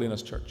pursuing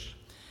holiness, church.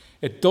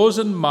 It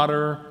doesn't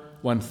matter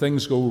when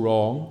things go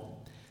wrong.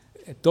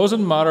 It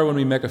doesn't matter when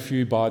we make a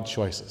few bad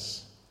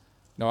choices.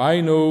 Now,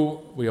 I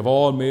know we have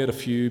all made a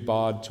few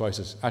bad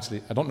choices.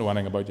 Actually, I don't know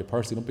anything about you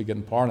personally, don't be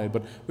getting paranoid,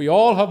 but we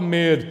all have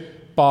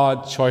made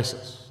bad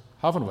choices,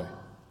 haven't we?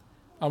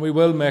 And we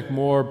will make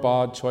more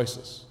bad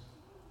choices.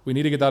 We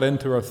need to get that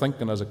into our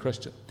thinking as a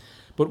Christian.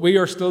 But we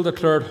are still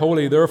declared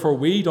holy, therefore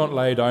we don't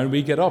lie down,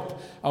 we get up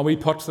and we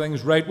put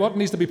things right. What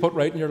needs to be put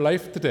right in your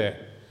life today?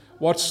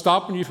 What's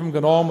stopping you from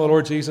going on with the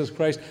Lord Jesus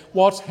Christ?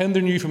 What's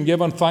hindering you from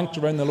giving thanks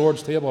around the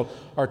Lord's table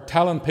or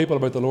telling people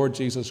about the Lord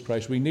Jesus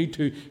Christ? We need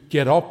to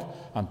get up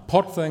and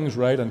put things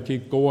right and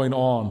keep going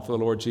on for the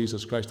Lord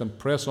Jesus Christ and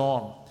press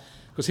on.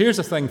 Because here's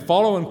the thing,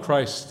 following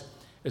Christ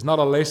is not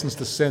a license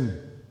to sin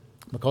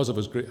because of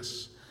His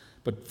grace.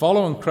 But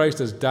following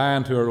Christ is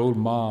dying to our old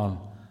man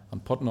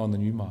and putting on the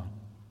new man.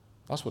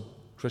 That's what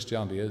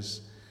Christianity is.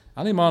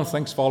 Any man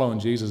thinks following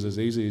Jesus is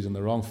easy, he's in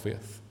the wrong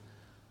faith.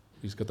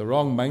 He's got the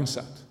wrong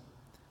mindset.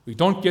 We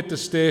don't get to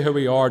stay who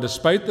we are,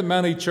 despite the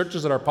many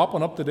churches that are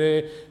popping up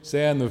today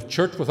saying the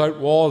church without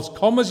walls,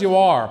 come as you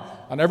are,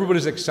 and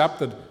everybody's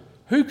accepted.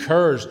 Who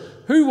cares?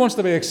 Who wants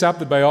to be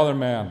accepted by other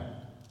men?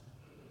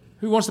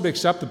 Who wants to be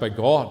accepted by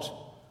God?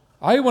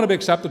 I want to be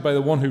accepted by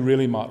the one who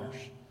really matters,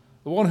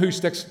 the one who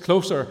sticks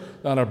closer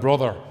than a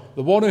brother,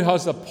 the one who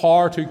has the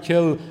power to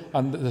kill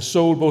and the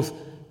soul both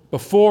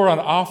before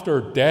and after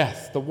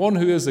death, the one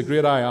who is the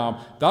great I am.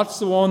 That's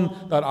the one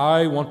that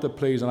I want to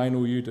please, and I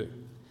know you do.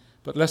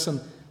 But listen,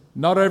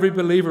 not every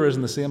believer is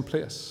in the same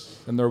place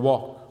in their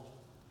walk.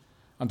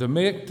 And to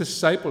make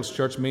disciples,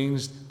 church,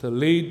 means to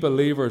lead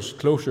believers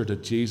closer to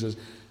Jesus,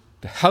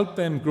 to help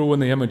them grow in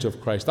the image of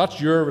Christ. That's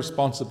your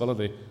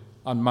responsibility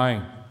and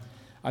mine.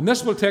 And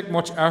this will take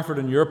much effort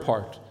on your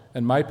part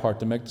and my part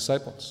to make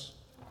disciples.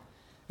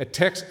 It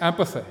takes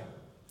empathy. Do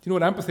you know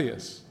what empathy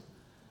is?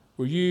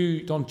 Where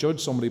you don't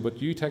judge somebody, but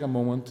you take a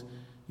moment,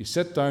 you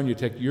sit down, you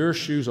take your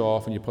shoes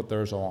off and you put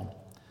theirs on.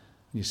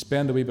 And you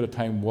spend a wee bit of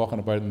time walking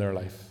about in their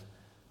life.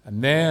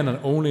 And then, and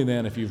only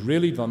then, if you've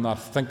really done that,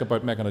 think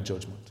about making a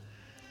judgment.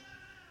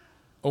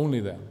 Only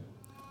then.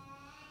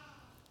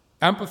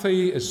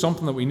 Empathy is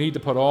something that we need to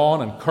put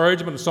on.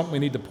 Encouragement is something we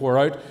need to pour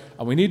out.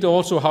 And we need to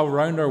also have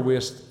around our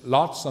waist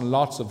lots and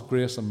lots of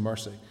grace and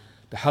mercy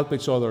to help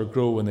each other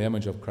grow in the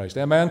image of Christ.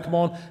 Amen? Come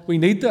on. We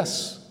need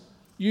this.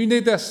 You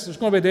need this. There's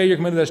going to be a day you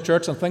come into this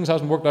church and things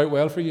hasn't worked out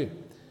well for you.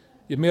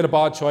 You've made a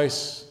bad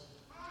choice.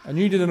 And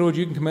you need to know that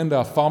you can come into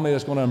a family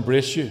that's going to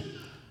embrace you.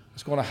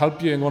 It's going to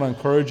help you and going to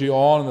encourage you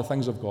on in the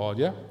things of God.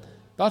 Yeah?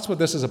 That's what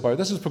this is about.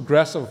 This is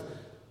progressive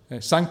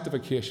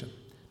sanctification.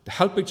 To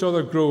help each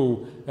other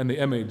grow in the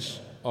image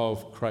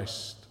of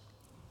Christ.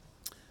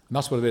 And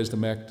that's what it is to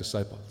make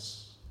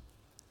disciples.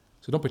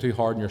 So don't be too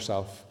hard on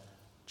yourself,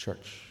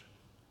 church.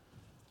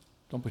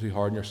 Don't be too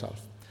hard on yourself.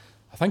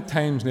 I think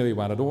time's nearly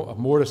went. I don't have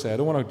more to say. I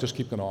don't want to just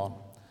keep going on.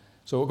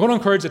 So we're going to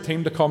encourage the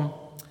team to come.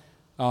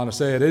 And I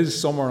say it is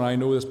summer and I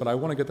know this, but I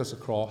want to get this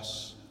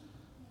across.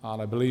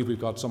 And I believe we've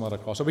got some of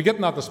that across. So we're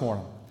getting that this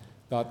morning.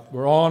 That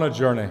we're on a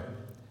journey.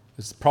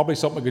 It's probably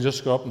something we could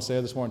just go up and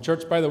say this morning.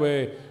 Church, by the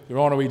way, you're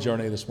on a wee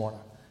journey this morning.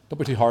 Don't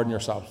be too hard on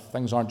yourself.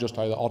 Things aren't just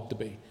how they ought to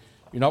be.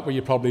 You're not where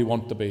you probably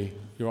want to be.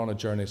 You're on a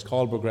journey. It's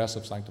called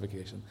progressive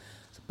sanctification.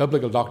 It's a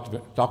biblical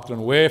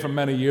doctrine way from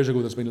many years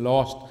ago that's been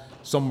lost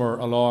somewhere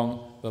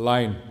along the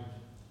line.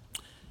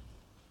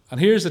 And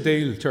here's the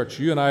deal, church.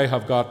 You and I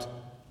have got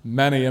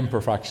many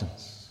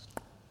imperfections.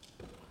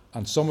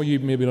 And some of you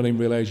maybe don't even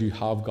realize you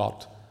have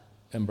got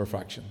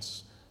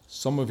imperfections.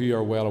 Some of you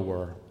are well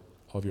aware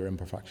of your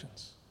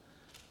imperfections.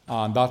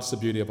 And that's the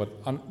beauty of it.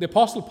 And the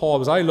Apostle Paul,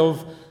 because I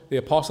love the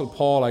Apostle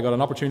Paul, I got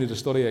an opportunity to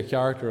study a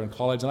character in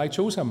college, and I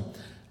chose him.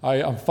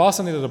 I am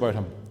fascinated about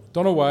him.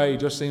 Don't know why, he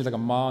just seems like a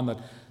man that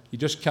you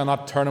just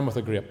cannot turn him with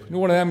a grape. You know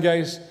one of them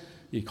guys?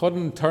 You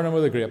couldn't turn him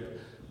with a grape.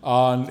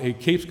 And he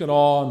keeps going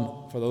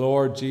on for the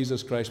Lord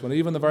Jesus Christ, when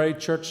even the very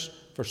church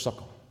forsook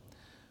him.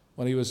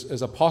 When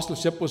his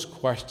apostleship was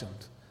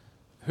questioned.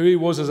 Who he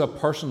was as a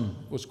person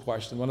was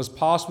questioned. When his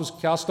past was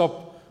cast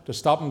up to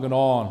stop him going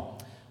on,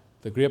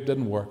 the grape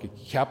didn't work. He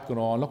kept going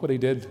on. Look what he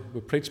did. We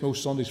preach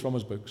most Sundays from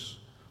his books.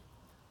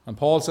 And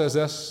Paul says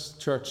this,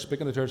 church,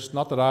 speaking to the church,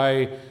 not that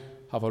I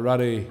have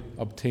already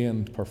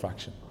obtained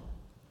perfection.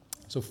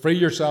 So free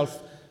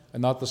yourself in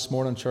that this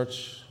morning,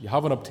 church. You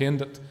haven't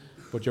obtained it,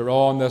 but you're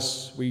on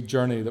this wee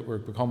journey that we're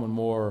becoming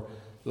more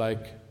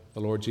like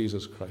the Lord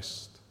Jesus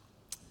Christ.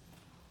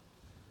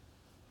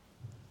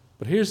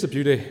 But here's the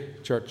beauty,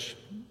 church.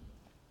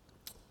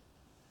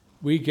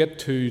 We get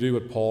to do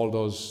what Paul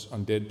does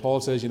and did. Paul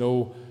says,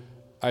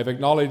 I've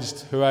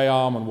acknowledged who I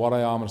am and what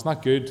I am, and it's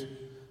not good.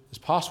 His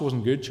past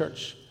wasn't good,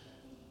 church.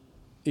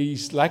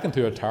 He's likened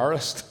to a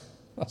terrorist.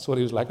 That's what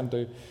he was likened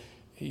to.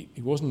 He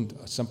wasn't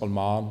a simple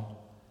man.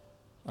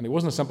 And he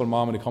wasn't a simple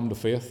man when he came to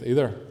faith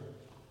either.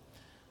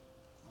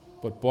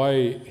 But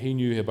boy, he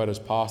knew about his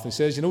past. And he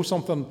says,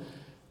 something?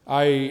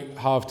 I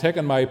have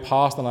taken my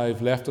past and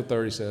I've left it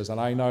there, he says, and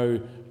I now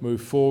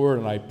move forward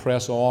and I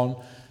press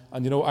on.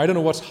 And I don't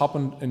know what's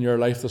happened in your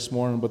life this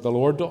morning, but the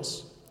Lord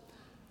does.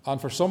 And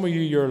for some of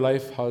you, your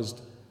life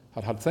has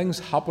had things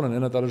happening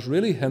in it that has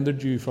really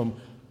hindered you from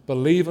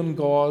believing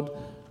God,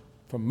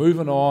 from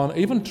moving on,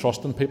 even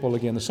trusting people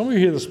again. There's some of you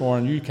here this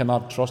morning, you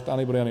cannot trust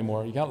anybody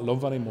anymore. You can't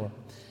love anymore.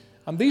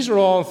 And these are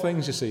all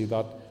things, you see,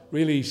 that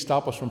really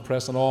stop us from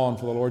pressing on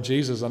for the Lord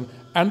Jesus and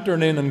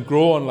entering in and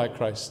growing like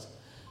Christ.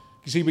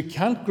 You see, we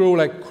can't grow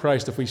like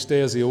Christ if we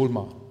stay as the old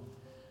man.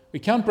 We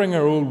can't bring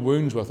our old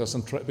wounds with us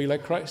and be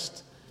like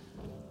Christ.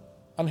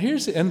 And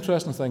here's the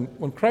interesting thing.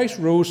 When Christ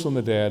rose from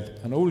the dead,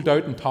 and old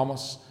doubting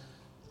Thomas,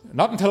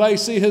 not until I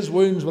see his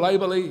wounds will I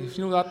believe.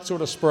 That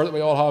sort of spirit that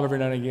we all have every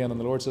now and again. And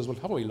the Lord says, well,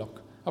 have a wee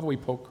look. Have a wee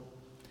poke.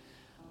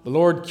 The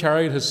Lord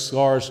carried his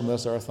scars from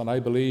this earth, and I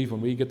believe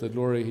when we get the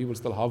glory, he will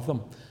still have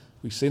them.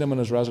 We've seen him in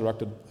his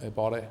resurrected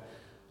body.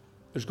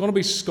 There's going to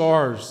be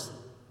scars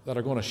that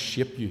are going to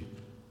shape you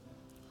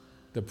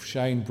to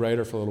shine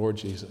brighter for the Lord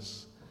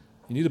Jesus.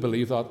 You need to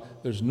believe that.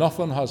 There's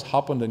nothing has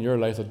happened in your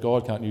life that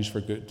God can't use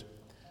for good.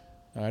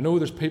 Now, I know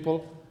there's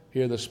people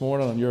here this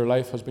morning and your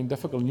life has been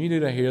difficult, and you need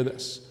to hear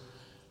this.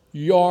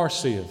 You are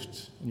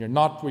saved, and you're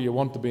not where you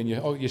want to be, and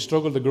you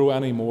struggle to grow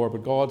anymore,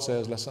 but God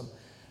says, listen,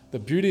 the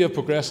beauty of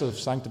progressive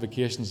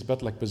sanctification is a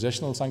bit like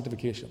positional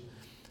sanctification.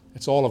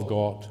 It's all of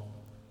God.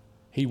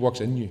 He works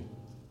in you.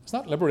 It's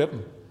not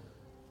liberating.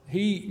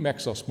 He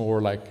makes us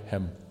more like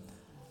him.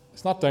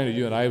 It's not down to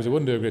you and I, because we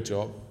wouldn't do a great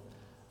job.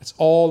 It's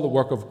all the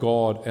work of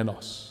God in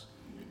us.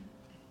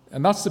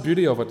 And that's the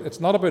beauty of it.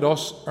 It's not about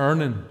us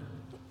earning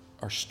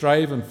or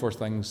striving for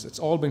things. It's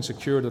all been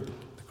secured at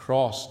the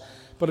cross.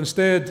 But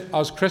instead,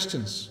 as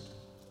Christians,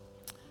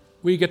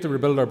 we get to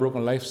rebuild our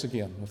broken lives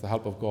again with the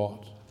help of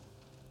God.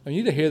 And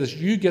you need to hear this.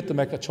 You get to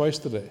make a choice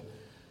today.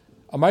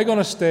 Am I going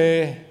to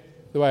stay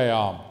the way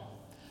I am?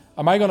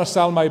 Am I going to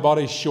sell my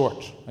body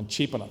short and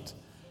cheapen it?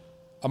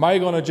 Am I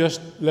going to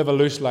just live a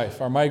loose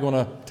life? Or am I going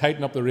to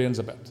tighten up the reins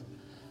a bit?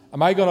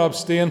 Am I going to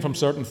abstain from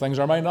certain things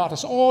or am I not?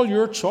 It's all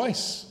your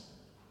choice.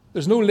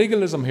 There's no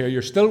legalism here.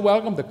 You're still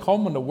welcome to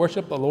come and to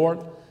worship the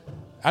Lord,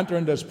 enter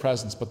into his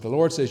presence. But the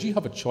Lord says you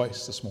have a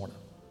choice this morning.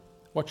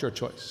 What's your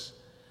choice?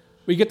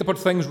 We get to put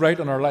things right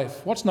in our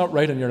life. What's not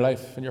right in your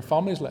life, in your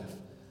family's life?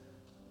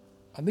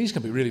 And these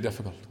can be really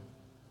difficult.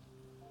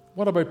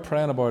 What about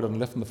praying about it and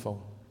lifting the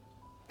phone?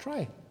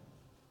 Try.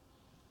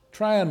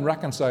 Try and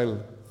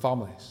reconcile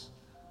families.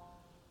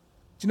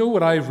 Do you know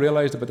what I've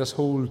realized about this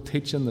whole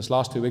teaching this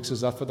last 2 weeks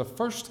is that for the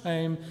first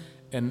time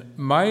in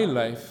my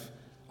life,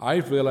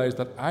 I've realized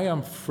that I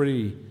am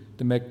free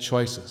to make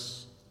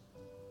choices.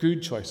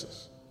 Good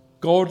choices.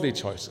 Godly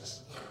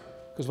choices.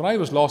 Because when I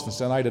was lost in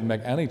sin, I didn't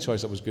make any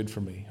choice that was good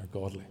for me or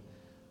godly.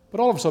 But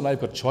all of a sudden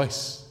I've got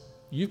choice.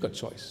 You've got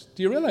choice.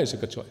 Do you realize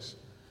you've got choice?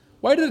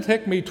 Why did it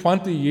take me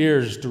 20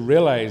 years to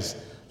realize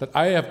that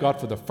I have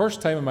got for the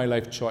first time in my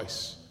life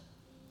choice?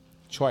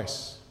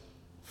 Choice.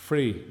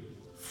 Free.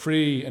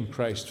 Free in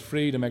Christ.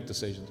 Free to make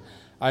decisions.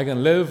 I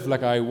can live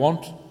like I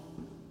want,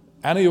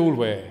 any old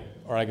way,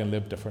 or I can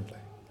live differently.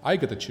 I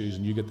get to choose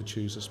and you get to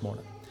choose this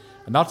morning.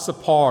 And that's the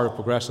power of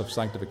progressive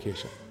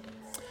sanctification.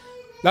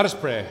 Let us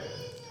pray.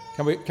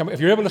 If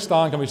you're able to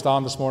stand, can we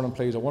stand this morning,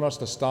 please? I want us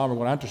to stand. We're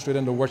going to enter straight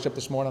into worship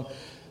this morning.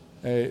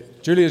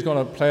 Julie is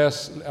going to play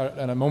us,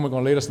 in a moment,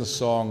 going to lead us in the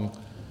song.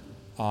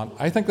 And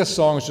I think this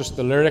song is just,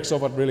 the lyrics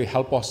of it really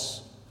help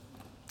us.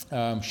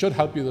 Should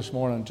help you this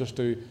morning just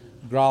to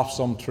grasp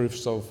some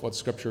truths of what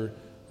Scripture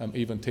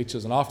even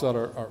teaches. And after that,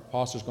 our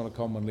pastor's going to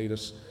come and lead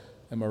us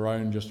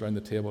around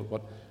the table.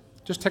 But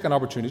just take an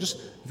opportunity.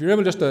 If you're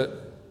able just to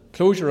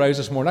close your eyes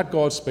this morning, let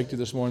God speak to you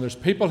this morning. There's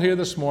people here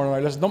this morning.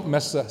 Right, listen, don't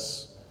miss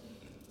this.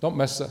 Don't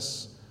miss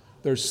this.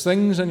 There's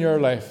things in your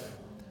life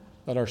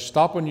that are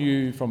stopping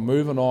you from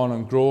moving on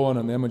and growing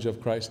in the image of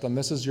Christ. And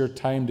this is your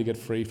time to get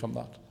free from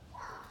that.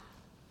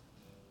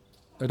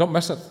 Now, don't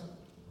miss it.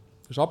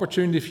 There's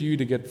opportunity for you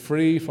to get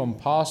free from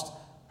past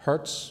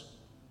hurts,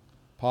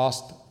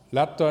 past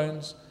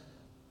letdowns,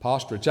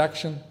 past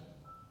rejection,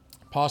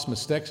 past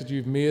mistakes that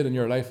you've made in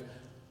your life.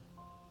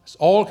 This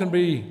all can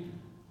be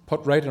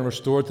put right and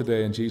restored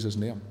today in Jesus'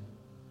 name.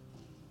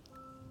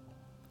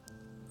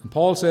 And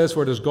Paul says,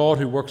 for it is God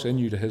who works in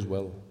you to his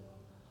will.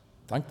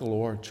 Thank the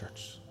Lord,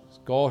 church. It's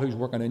God who's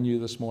working in you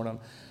this morning.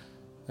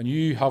 And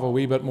you have a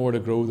wee bit more to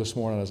grow this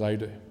morning as I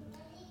do.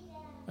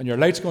 And your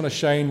light's going to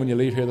shine when you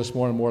leave here this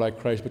morning more like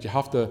Christ, but you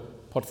have to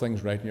put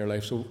things right in your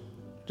life. So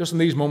just in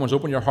these moments,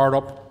 open your heart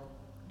up.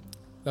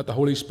 Let the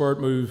Holy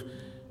Spirit move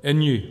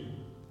in you.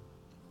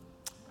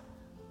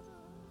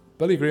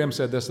 Billy Graham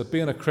said this, that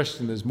being a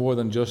Christian is more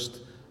than just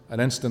an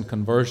instant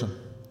conversion.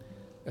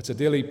 It's a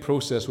daily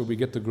process where we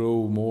get to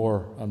grow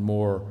more and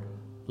more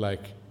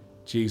like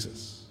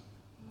Jesus.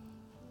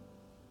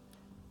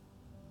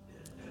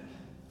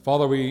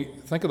 Father, we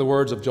think of the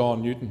words of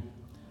John Newton,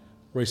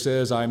 where he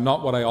says, I'm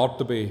not what I ought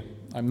to be.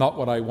 I'm not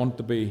what I want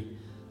to be.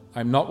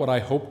 I'm not what I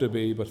hope to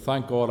be, but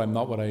thank God I'm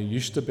not what I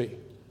used to be.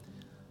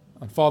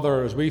 And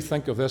Father, as we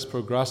think of this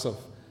progressive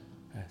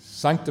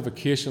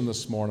sanctification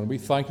this morning, we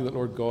thank you that,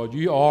 Lord God,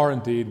 you are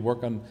indeed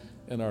working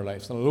in our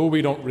lives. And although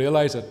we don't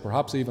realize it,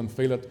 perhaps even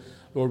feel it,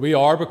 Lord, we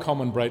are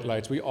becoming bright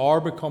lights. We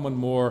are becoming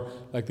more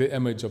like the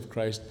image of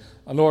Christ.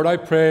 And Lord, I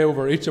pray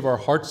over each of our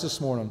hearts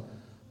this morning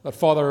that,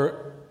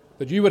 Father,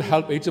 that you would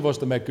help each of us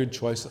to make good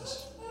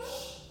choices.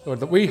 Lord,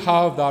 that we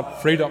have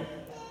that freedom.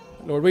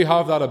 Lord, we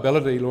have that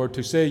ability, Lord,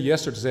 to say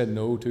yes or to say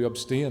no, to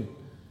abstain.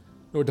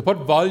 Lord, to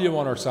put value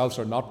on ourselves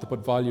or not to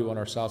put value on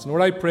ourselves. And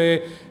Lord, I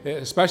pray,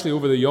 especially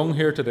over the young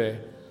here today,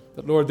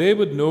 that, Lord, they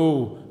would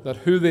know that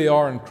who they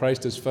are in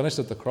Christ is finished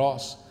at the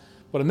cross.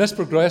 But in this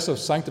progressive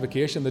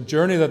sanctification, the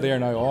journey that they are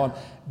now on,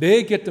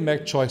 they get to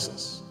make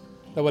choices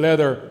that will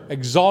either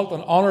exalt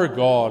and honour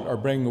God or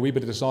bring a wee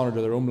bit of dishonour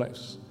to their own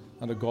lives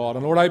and to God.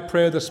 And Lord, I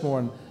pray this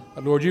morning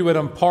that, Lord, you would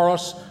empower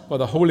us by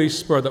the Holy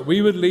Spirit, that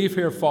we would leave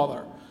here,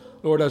 Father,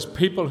 Lord, as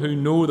people who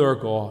know their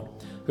God,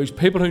 who's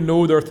people who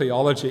know their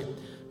theology,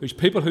 who's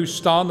people who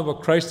stand on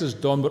what Christ has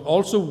done, but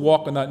also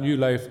walk in that new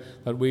life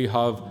that we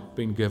have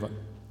been given.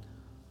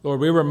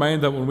 Lord, we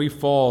remind that when we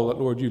fall, that,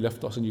 Lord, you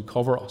lift us and you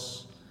cover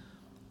us.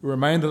 We're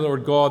reminded,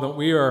 Lord God, that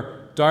we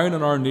are down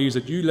on our knees,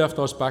 that you lift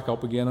us back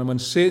up again. And when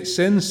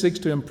sin seeks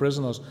to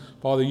imprison us,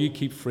 Father, you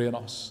keep freeing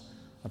us.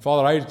 And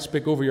Father, I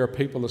speak over your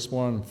people this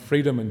morning,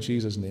 freedom in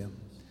Jesus' name.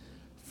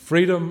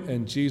 Freedom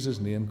in Jesus'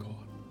 name, God.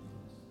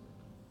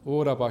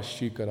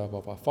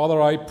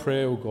 Father, I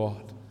pray, O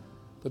God,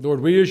 that,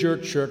 Lord, we as your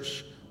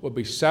church will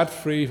be set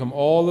free from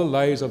all the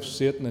lies of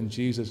Satan in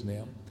Jesus'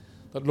 name.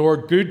 That,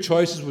 Lord, good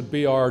choices would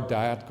be our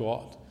diet,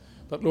 God.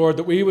 That, Lord,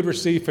 that we would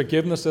receive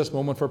forgiveness this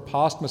moment for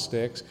past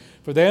mistakes,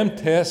 for them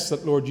tests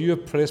that, Lord, you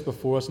have placed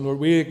before us. And, Lord,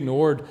 we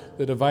ignored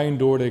the divine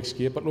door to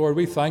escape. But, Lord,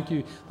 we thank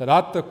you that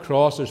at the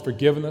cross there's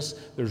forgiveness,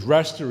 there's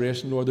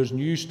restoration, Lord, there's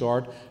new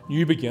start,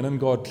 new beginning,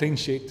 God, clean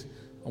sheet.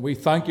 And we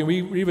thank you.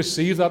 We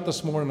receive that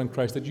this morning in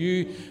Christ, that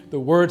you, the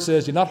word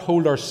says, do not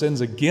hold our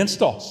sins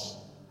against us.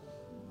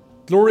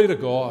 Glory to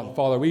God.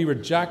 Father, we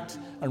reject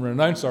and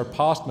renounce our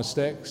past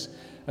mistakes.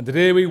 And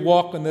today we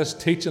walk in this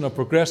teaching of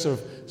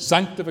progressive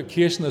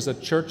sanctification as a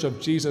church of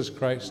Jesus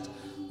Christ.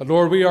 That,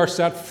 Lord, we are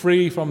set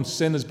free from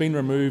sin has been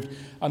removed.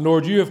 And,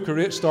 Lord, you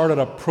have started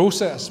a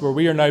process where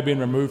we are now being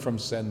removed from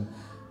sin.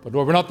 But,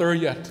 Lord, we're not there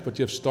yet, but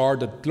you have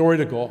started. Glory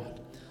to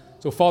God.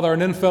 So, Father, an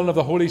infilling of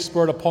the Holy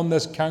Spirit upon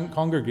this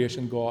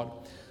congregation, God.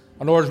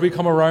 And Lord, as we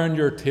come around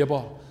your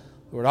table,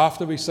 Lord,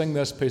 after we sing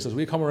this piece, as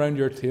we come around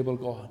your table,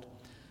 God,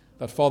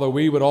 that, Father,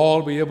 we would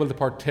all be able to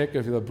partake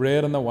of the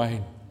bread and the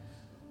wine.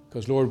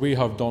 Because, Lord, we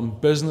have done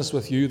business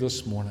with you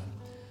this morning.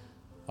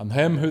 And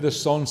him who the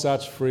Son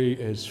sets free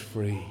is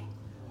free.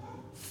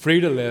 Free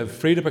to live,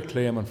 free to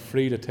proclaim, and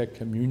free to take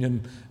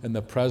communion in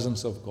the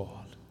presence of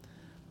God.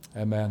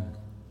 Amen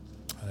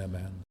and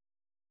amen.